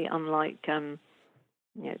instantly, unlike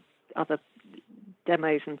other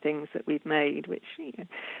demos and things that we've made, which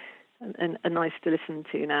are nice to listen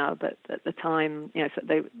to now, but at the time, so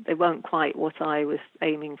they weren't quite what I was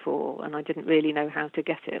aiming for, and I didn't really know how to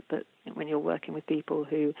get it. But when you're working with people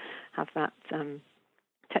who have that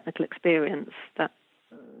technical experience, that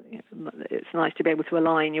it's nice to be able to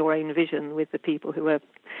align your own vision with the people who are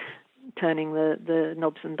turning the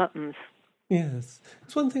knobs and buttons. Yes,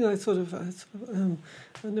 it's one thing I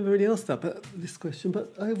never really asked this question,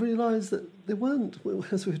 but I realised that there weren't,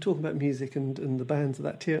 as we were talking about music and the bands at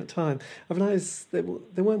that time, I realised there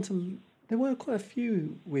were quite a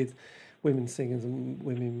few with women singers and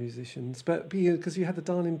women musicians, but because you had the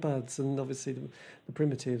Darling Buds and obviously the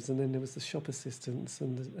Primitives, and then there was the Shop Assistants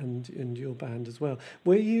and your band as well.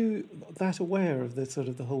 Were you that aware of the sort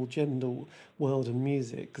of the whole gender world and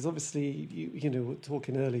music? Because obviously you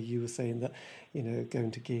talking earlier, you were saying that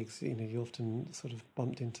going to gigs, you often sort of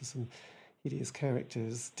bumped into some hideous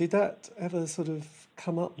characters. Did that ever sort of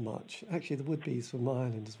come up much? Actually, the Woodbees from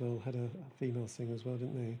Ireland as well had a female singer as well,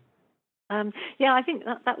 didn't they? I think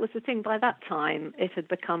that was the thing. By that time, it had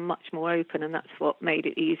become much more open, and that's what made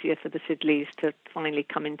it easier for the Sidleys to finally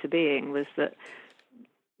come into being, was that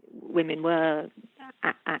women were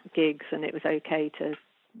at gigs, and it was okay to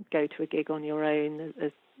go to a gig on your own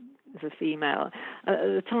as a female. At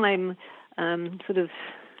the time,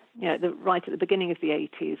 right at the beginning of the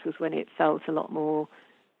 80s was when it felt a lot more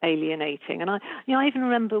alienating. And I even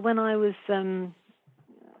remember when I was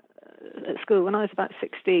at school, when I was about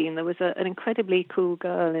 16, there was an incredibly cool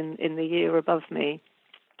girl in the year above me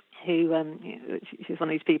who she was one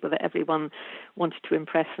of these people that everyone wanted to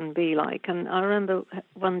impress and be like. And I remember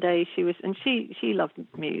one day she loved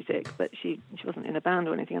music, but she wasn't in a band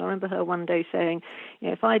or anything. And I remember her one day saying,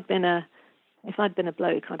 if I'd been a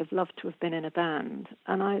bloke, I'd have loved to have been in a band.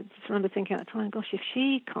 And I just remember thinking at the time, gosh, if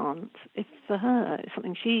for her it's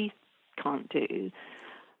something she can't do.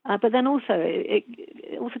 But then also, it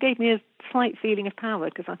also gave me a slight feeling of power,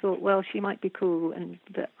 because I thought, well, she might be cool,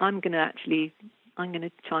 but I'm going to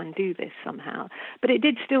try and do this somehow. But it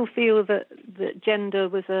did still feel that gender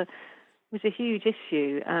was a huge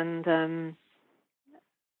issue, and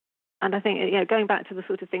I think going back to the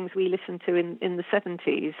sort of things we listened to in the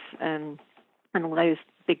 70s and all those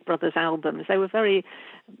Big Brothers albums, they were they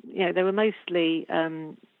were mostly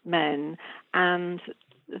men, and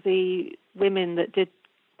the women that did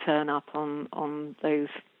turn up on those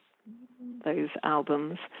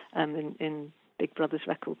albums in Big Brothers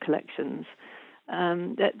record collections,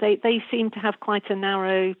 they seem to have quite a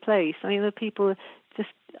narrow place. I mean, the people just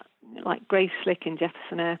like Grace Slick in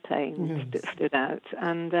Jefferson Airplane stood out,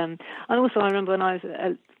 and also I remember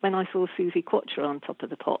when I saw Susie Quatro on Top of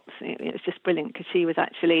the Pops, it was just brilliant, because she was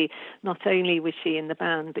actually, not only was she in the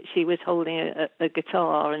band, but she was holding a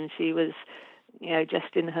guitar, and she was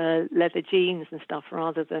just in her leather jeans and stuff,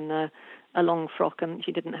 rather than a long frock, and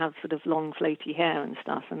she didn't have sort of long floaty hair and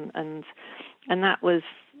stuff, and that was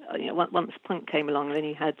once punk came along, then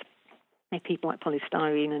you had people like Polly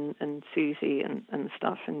Styrene and Susie and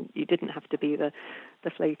stuff, and you didn't have to be the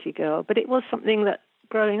floaty girl. But it was something that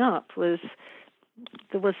growing up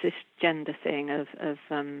there was this gender thing of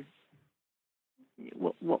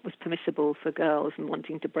what was permissible for girls and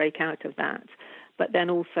wanting to break out of that, but then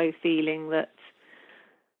also feeling that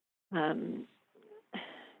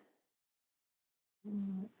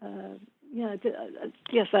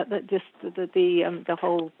the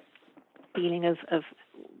whole feeling of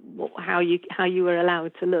how you were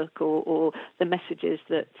allowed to look, or the messages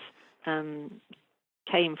that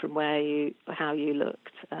came from how you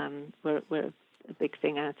looked were a big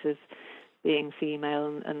thing out of being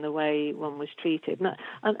female, and the way one was treated.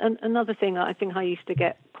 And another thing I think I used to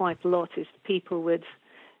get quite a lot is people would,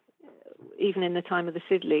 even in the time of the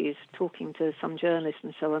Sidleys, talking to some journalists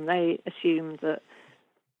and so on, they assumed that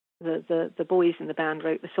the boys in the band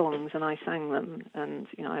wrote the songs and I sang them, and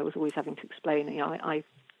I was always having to explain. I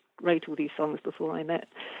wrote all these songs before I met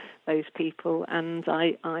those people, and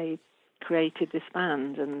I created this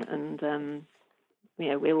band, and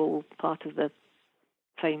we're all part of the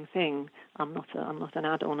same thing. I'm not an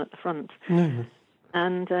add-on at the front. No.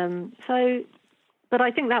 And but I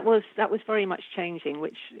think that was very much changing,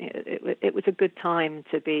 which it was a good time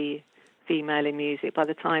to be female in music. By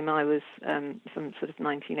the time I was from sort of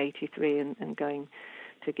 1983 and going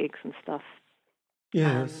to gigs and stuff,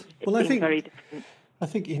 Yes. it Well, I seemed think very different.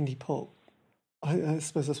 indie pop. I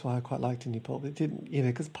suppose that's why I quite liked indie pop. It didn't,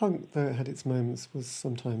 because punk, though it had its moments, was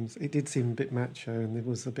sometimes, it did seem a bit macho, and there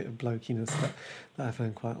was a bit of blokiness that I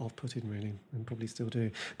found quite off-putting, really, and probably still do.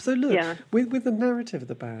 So look, Yeah. with the narrative of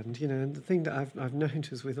the band, and the thing that I've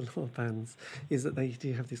noticed with a lot of bands is that they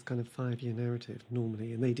do have this kind of 5-year narrative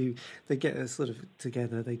normally, and they get a sort of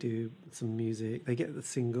together, they do some music, they get the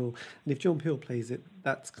single, and if John Peel plays it,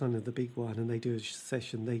 that's kind of the big one, and they do a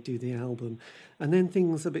session, they do the album, and then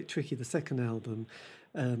things are a bit tricky, the second album,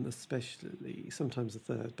 especially sometimes the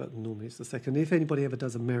third, but normally it's the second. If anybody ever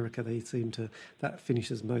does America, they seem to, that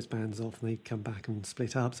finishes most bands off, and they come back and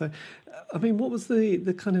split up. So, I mean, what was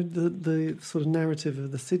the kind of the sort of narrative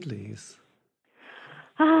of the Sidleys?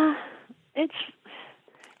 It's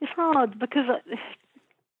hard because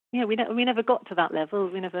we never got to that level.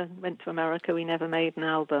 We never went to America. We never made an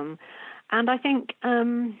album, and I think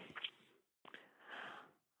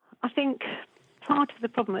part of the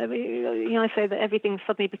problem, I say that everything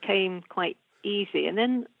suddenly became quite easy, and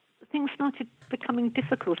then things started becoming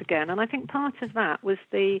difficult again. And I think part of that was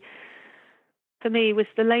for me, was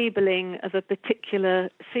the labelling of a particular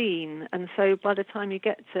scene. And so by the time you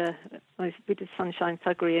get to, we did Sunshine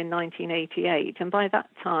Thuggery in 1988, and by that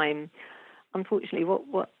time, unfortunately,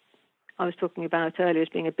 what I was talking about earlier as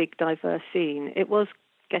being a big diverse scene, it was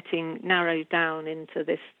getting narrowed down into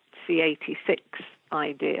this C86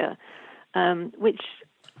 idea. Which,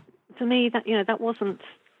 for me, that wasn't.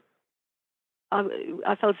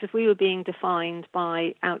 I felt as if we were being defined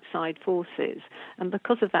by outside forces, and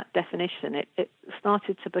because of that definition, it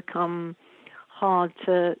started to become hard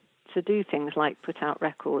to do things like put out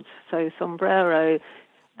records. So Sombrero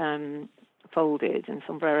folded, and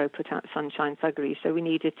Sombrero put out Sunshine Thuggery. So we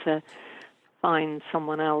needed to find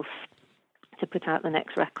someone else to put out the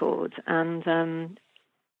next record, and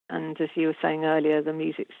as you were saying earlier, the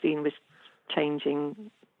music scene was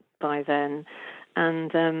changing by then,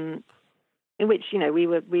 and in which we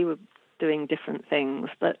were doing different things,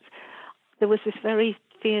 but there was this very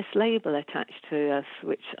fierce label attached to us,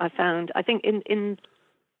 which I found, I think in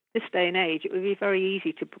this day and age, it would be very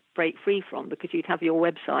easy to break free from, because you'd have your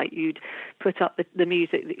website, you'd put up the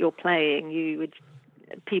music that you're playing,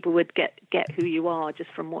 people would get who you are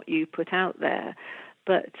just from what you put out there,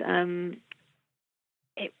 but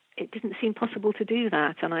it didn't seem possible to do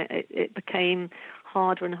that, and it became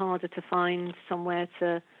harder and harder to find somewhere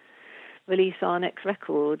to release our next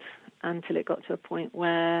record, until it got to a point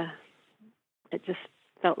where it just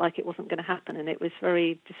felt like it wasn't going to happen, and it was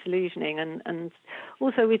very disillusioning. And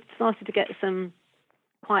also we started to get some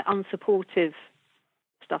quite unsupportive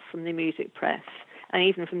stuff from the music press, and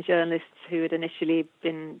even from journalists who had initially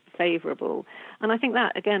been favourable. And I think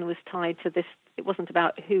that, again, was tied to this. It wasn't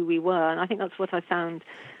about who we were, and I think that's what I found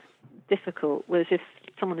difficult, was if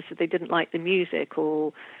someone said they didn't like the music,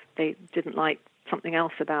 or they didn't like something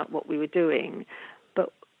else about what we were doing,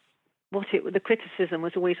 but the criticism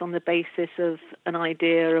was always on the basis of an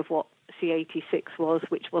idea of what C86 was,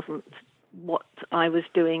 which wasn't what I was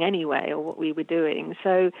doing anyway, or what we were doing.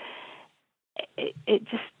 So it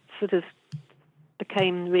just sort of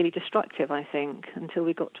became really destructive, I think, until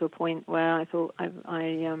we got to a point where I thought I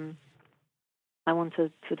want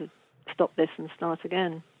to sort of stop this and start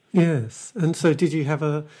again. Yes. And so did you have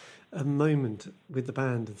a moment with the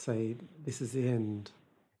band and say, this is the end?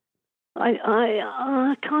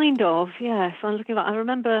 I kind of, yes. I'm looking back. I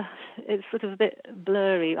remember it's sort of a bit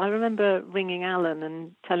blurry. I remember ringing Alan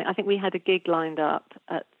and I think we had a gig lined up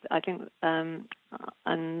and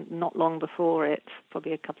not long before it,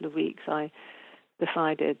 probably a couple of weeks, I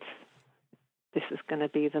decided this was going to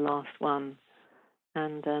be the last one.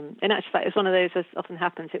 And in actual fact, it was one of those, as often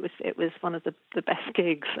happens, it was one of the best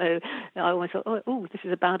gigs. So I always thought, oh, this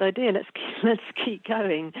is a bad idea. Let's keep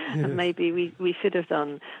going. Yes. And maybe we should have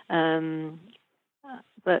done.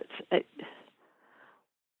 But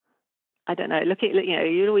I don't know.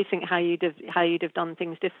 You'd always think how you'd have done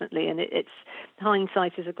things differently, and it's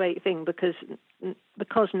hindsight is a great thing because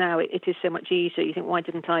now it is so much easier. You think, why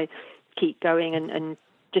didn't I keep going and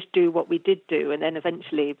just do what we did do, and then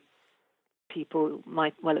eventually people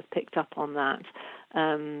might well have picked up on that.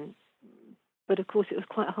 But of course it was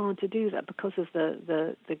quite hard to do that because of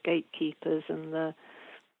the gatekeepers and the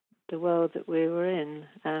the world that we were in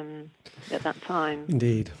at that time.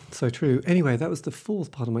 Indeed, so true. Anyway, that was the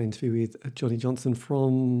fourth part of my interview with Johnny Johnson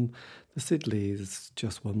from the Sidleys.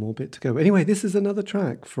 Just one more bit to go. Anyway, this is another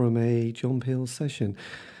track from a John Peel session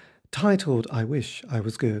titled I Wish I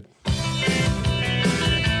Was Good.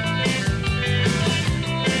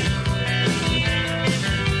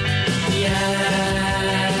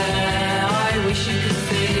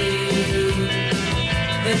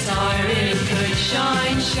 That I really could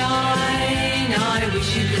shine, I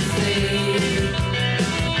wish you could see.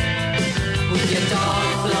 With your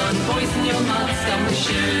dark blonde voice and your mud stumble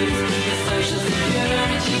shoes, your social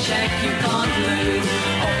security check you can't lose.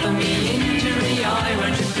 Offer me injury, I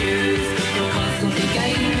won't refuse. You're constantly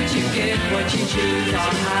gaining, but you give what you choose.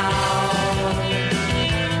 Oh, how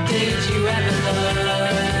did you ever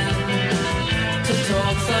learn to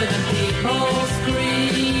talk so that people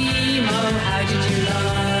scream? Oh, how did you learn?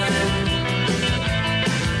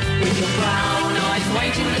 With your brown eyes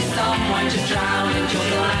waiting for someone to drown, and your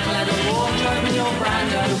black leather wardrobe and your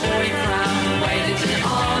Brando boy frown. The way that an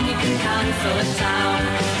army can cancel a town,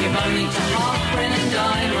 you've only to half grin and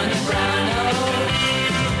dine underground. Oh,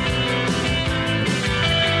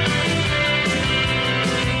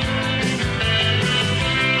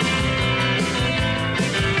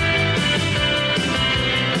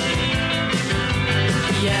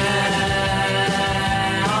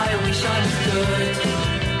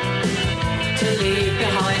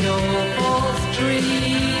 behind all false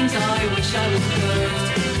dreams, I wish I was good.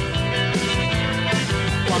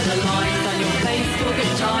 While the lines on your Facebook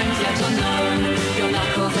at times yet unknown, your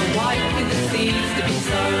knuckles are white with the seeds to be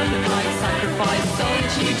sown. I'd sacrifice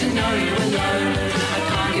solitude to know you alone. I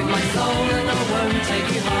can't give my soul and I won't take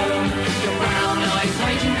you home. Your brown eyes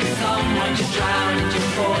waiting for someone to drown, and you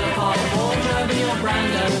fall apart wardrobe and your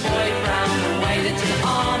Brando boy frown. The way that an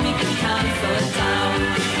army can cancel a town,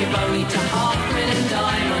 you've only to half grin and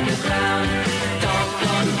dime underground. Dark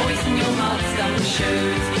blonde voice in your mud stumble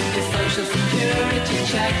shoes, your social security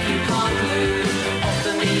check you can't lose.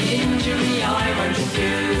 Offer me injury, I won't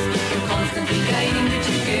refuse. You're constantly gaining, but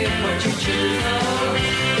you give what you choose. Oh,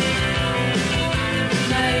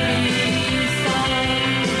 maybe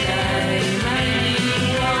someday, maybe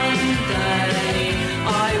one day,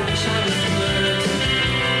 I wish I was good.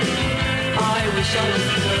 I wish I was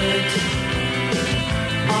good.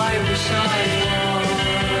 I wish I was.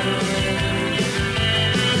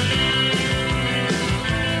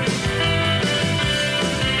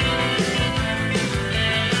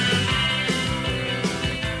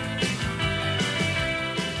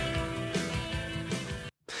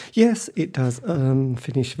 Yes, it does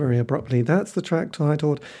finish very abruptly. That's the track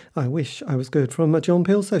titled I Wish I Was Good from a John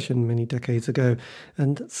Peel session many decades ago,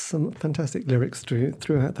 and some fantastic lyrics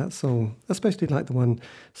throughout that song, especially like the one,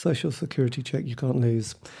 Social Security Check You Can't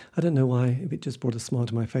Lose. I don't know why, it just brought a smile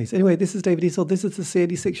to my face. Anyway, this is David Eastaugh, this is the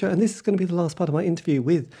C86 show, and this is going to be the last part of my interview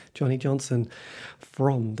with Johnny Johnson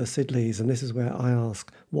from the Sidleys, and this is where I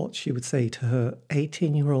ask what she would say to her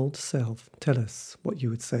 18-year-old self. Tell us what you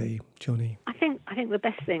would say, Johnny. I think the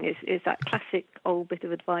best thing is that classic old bit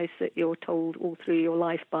of advice that you're told all through your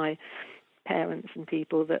life by parents and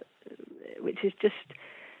people, that which is just,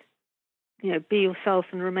 you know, be yourself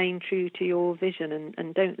and remain true to your vision,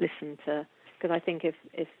 and don't listen to, because I think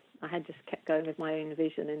if I had just kept going with my own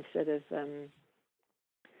vision instead of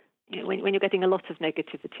you know, when you're getting a lot of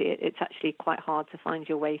negativity, it's actually quite hard to find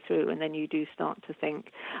your way through, and then you do start to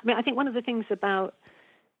think. I mean, I think one of the things about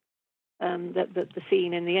the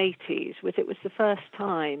scene in the 80s was it was the first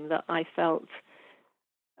time that I felt,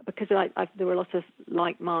 because there were a lot of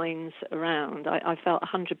like minds around, I felt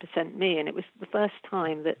 100% me, and it was the first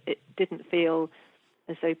time that it didn't feel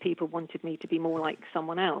as though people wanted me to be more like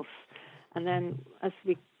someone else. And then as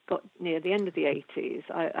we got near the end of the 80s,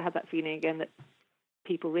 I had that feeling again that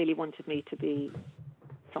people really wanted me to be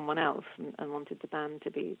someone else, and wanted the band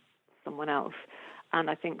to be someone else. And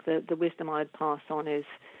I think the wisdom I'd pass on is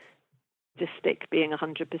just stick being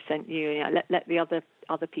 100% you. You know, let the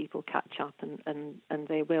other people catch up, and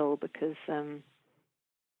they will, because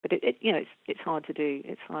but it you know, it's hard to do.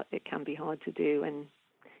 It can be hard to do when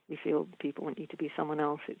you feel people want you to be someone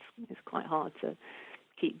else. It's quite hard to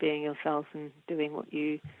keep being yourself and doing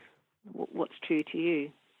what's true to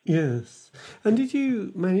you. Yes. And did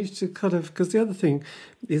you manage to kind of, because the other thing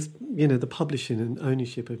is, you know, the publishing and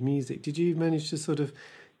ownership of music, did you manage to sort of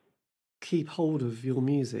keep hold of your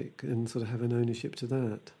music and sort of have an ownership to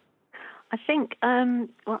that? I think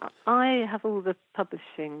well, I have all the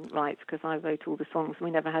publishing rights because I wrote all the songs. We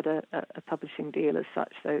never had a publishing deal as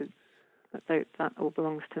such, so that all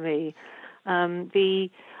belongs to me.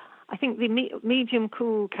 I think the Medium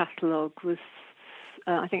Cool catalogue was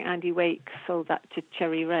I think Andy Wake sold that to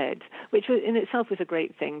Cherry Red, which in itself was a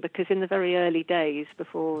great thing, because in the very early days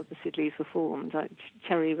before the Sidleys were formed,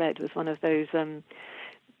 Cherry Red was one of those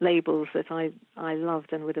labels that I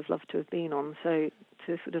loved and would have loved to have been on. So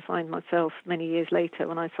to sort of find myself many years later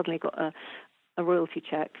when I suddenly got a royalty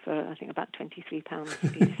check for, I think, about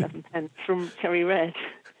 £23.87 from Cherry Red,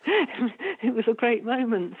 it was a great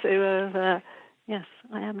moment to yes,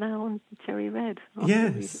 I am now on Cherry Red.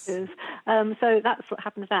 Yes. So that's what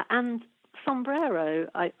happened to that. And Sombrero,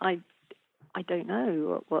 I don't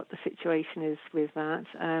know what the situation is with that.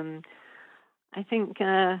 I think,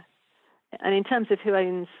 and in terms of who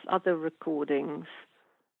owns other recordings,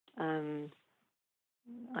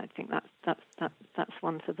 I think that's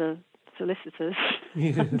one for the solicitors.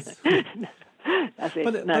 Yes. That's it.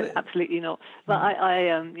 Absolutely not. But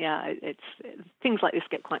it's things like this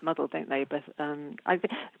get quite muddled, don't they? But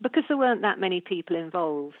because there weren't that many people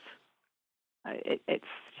involved, it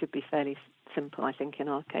should be fairly simple, I think, in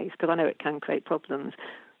our case, because I know it can create problems.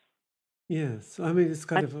 Yes, I mean, it's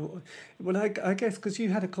kind of... Well, I guess because you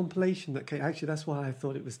had a compilation that came... Actually, that's why I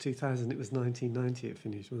thought it was 2000. It was 1990 it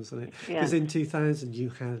finished, wasn't it? Because in 2000 you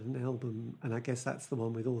had an album, and I guess that's the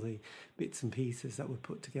one with all the bits and pieces that were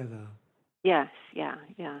put together. Yes, yeah.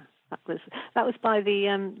 That was by the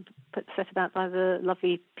set about by the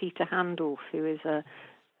lovely Peter Handorf, who is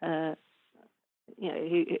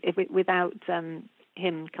without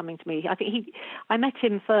him coming to me, I think I met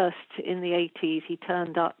him first in the 80s. He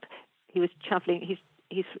turned up. He was travelling.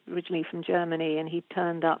 He's originally from Germany, and he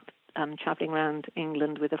turned up travelling around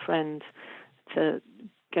England with a friend to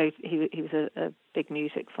go. He was a big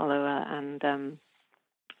music follower, and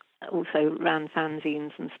also ran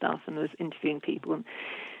fanzines and stuff, and was interviewing people. And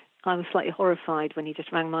I was slightly horrified when he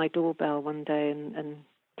just rang my doorbell one day and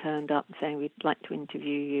turned up saying, "We'd like to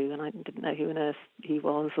interview you," and I didn't know who on earth he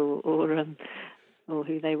was or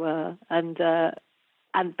who they were.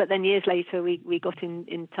 But then years later we got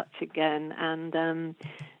in touch again, and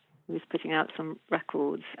he was putting out some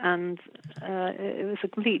records, and it was a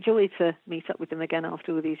complete joy to meet up with him again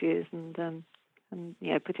after all these years, and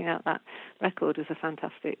putting out that record was a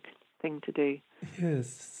fantastic thing to do.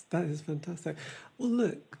 Yes, that is fantastic. Well,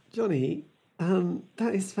 look, Johnny,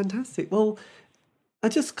 that is fantastic. Well, I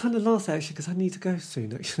just kind of laughed actually because I need to go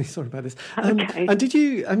soon. Actually, sorry about this. Okay. And did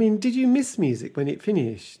you miss music when it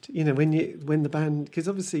finished? When the band, because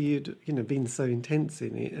obviously you'd been so intense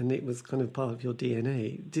in it, and it was kind of part of your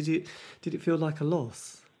DNA. Did it feel like a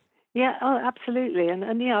loss? Yeah, absolutely. And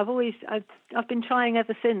I've been trying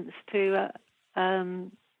ever since to. I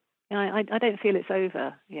don't feel it's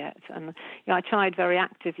over yet, and I tried very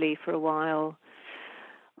actively for a while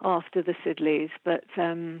after the Sidleys, but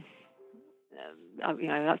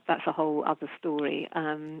that's a whole other story.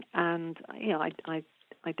 And I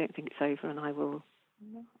don't think it's over, and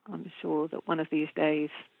I'm sure that one of these days,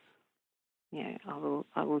 I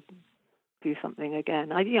will do something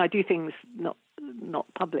again. I do things not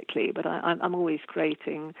publicly, but I'm always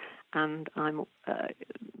creating, and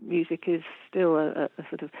music is still a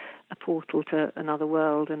sort of a portal to another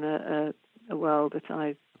world, and a world that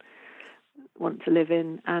I want to live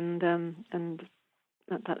in, and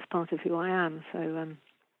that's part of who I am. So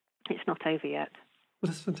it's not over yet.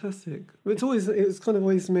 Well, that's fantastic. It kind of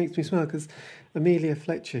always makes me smile because Amelia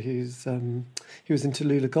Fletcher, who was in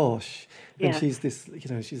Tallulah Gosh, and she's this,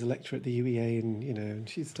 she's a lecturer at the UEA, and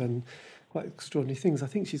she's done quite extraordinary things. I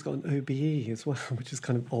think she's got an OBE as well, which is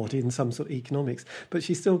kind of odd in some sort of economics, but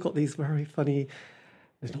she's still got these very funny.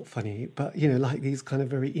 It's not funny, but like these kind of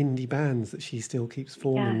very indie bands that she still keeps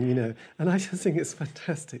forming, And I just think it's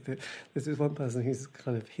fantastic that there's this one person who's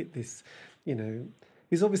kind of hit this,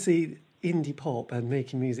 who's obviously indie pop and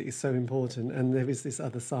making music is so important, and there is this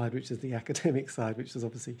other side, which is the academic side, which is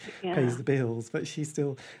obviously pays the bills. But she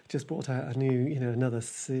still just brought out a new, another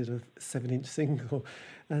sort of 7-inch single,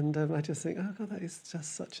 and I just think, oh God, that is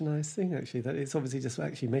just such a nice thing. Actually, that it's obviously just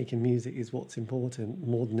actually making music is what's important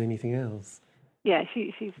more than anything else. Yeah,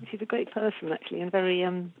 she's a great person actually, and very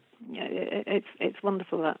it's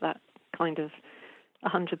wonderful that kind of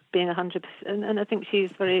 100 being 100%, and I think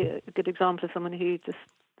she's a good example of someone who just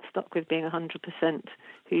stuck with being 100%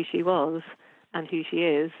 who she was and who she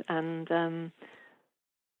is, and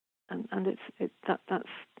that's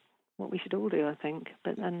what we should all do, I think.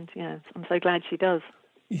 I'm so glad she does.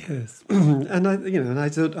 Yes, and I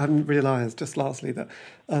haven't realised just lastly that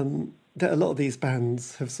a lot of these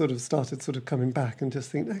bands have sort of started coming back and just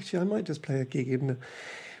think, actually, I might just play a gig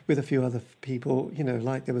with a few other people,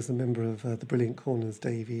 like there was a member of the Brilliant Corners,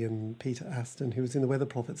 Davey and Peter Aston, who was in the Weather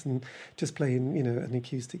Prophets, and just playing, an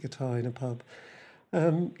acoustic guitar in a pub.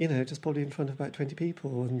 Just probably in front of about 20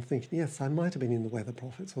 people and thinking, yes, I might have been in the Weather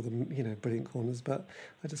Prophets or the, Brilliant Corners, but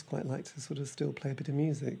I just quite like to sort of still play a bit of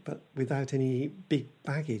music, but without any big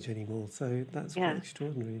baggage anymore. So that's quite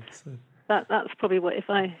extraordinary. So that's probably what, if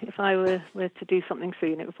I were to do something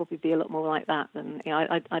soon, it would probably be a lot more like that. Than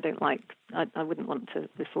I don't like, I wouldn't want to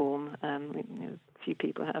perform. A few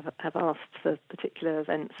people have asked for particular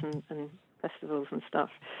events and festivals and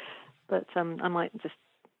stuff, but I might just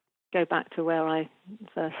go back to where I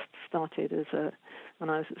first started when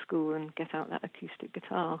I was at school and get out that acoustic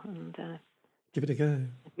guitar and give it a go.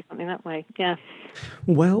 Do something that way, yeah.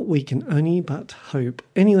 Well, we can only but hope.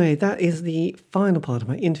 Anyway, that is the final part of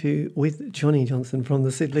my interview with Johnny Johnson from the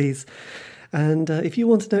Sidleys. And if you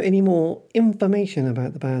want to know any more information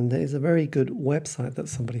about the band, there is a very good website that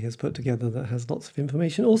somebody has put together that has lots of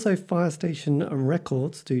information. Also, Firestation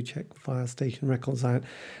Records. Do check Firestation Records out.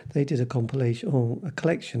 They did a compilation or a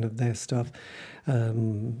collection of their stuff,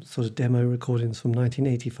 sort of demo recordings from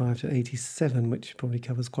 1985 to 87, which probably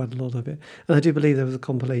covers quite a lot of it. And I do believe there was a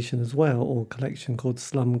compilation as well, or collection called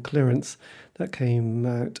Slum Clearance that came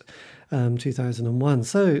out 2001.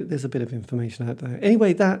 So there's a bit of information out there.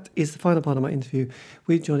 Anyway, that is the final part of my interview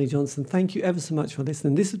with Johnny Johnson. Thank you ever so much for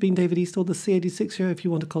listening. This has been David Eastaugh, the C86 Show. If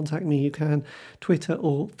you want to contact me, you can. Twitter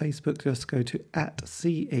or Facebook, just go to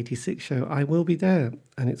 @C86 Show. I will be there.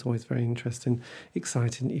 And it's always very interesting,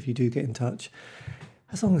 exciting if you do get in touch.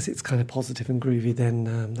 As long as it's kind of positive and groovy,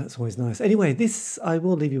 then that's always nice. Anyway, I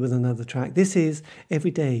will leave you with another track. This is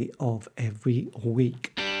Every Day of Every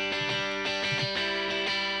Week.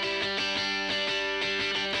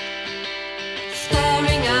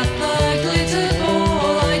 Staring at the glitter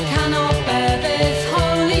ball, I cannot bear this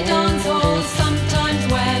holy dance hall. Sometimes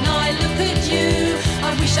when I look at you,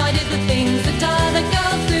 I wish I did the things that other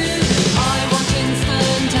girls do. I want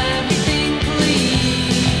instant everything,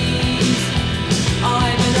 please.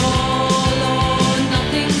 I'm an all or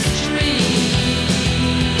nothing streak.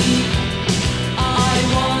 I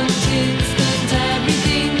want instant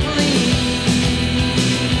everything, please.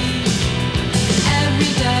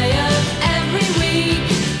 Every day of every week,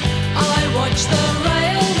 I watch the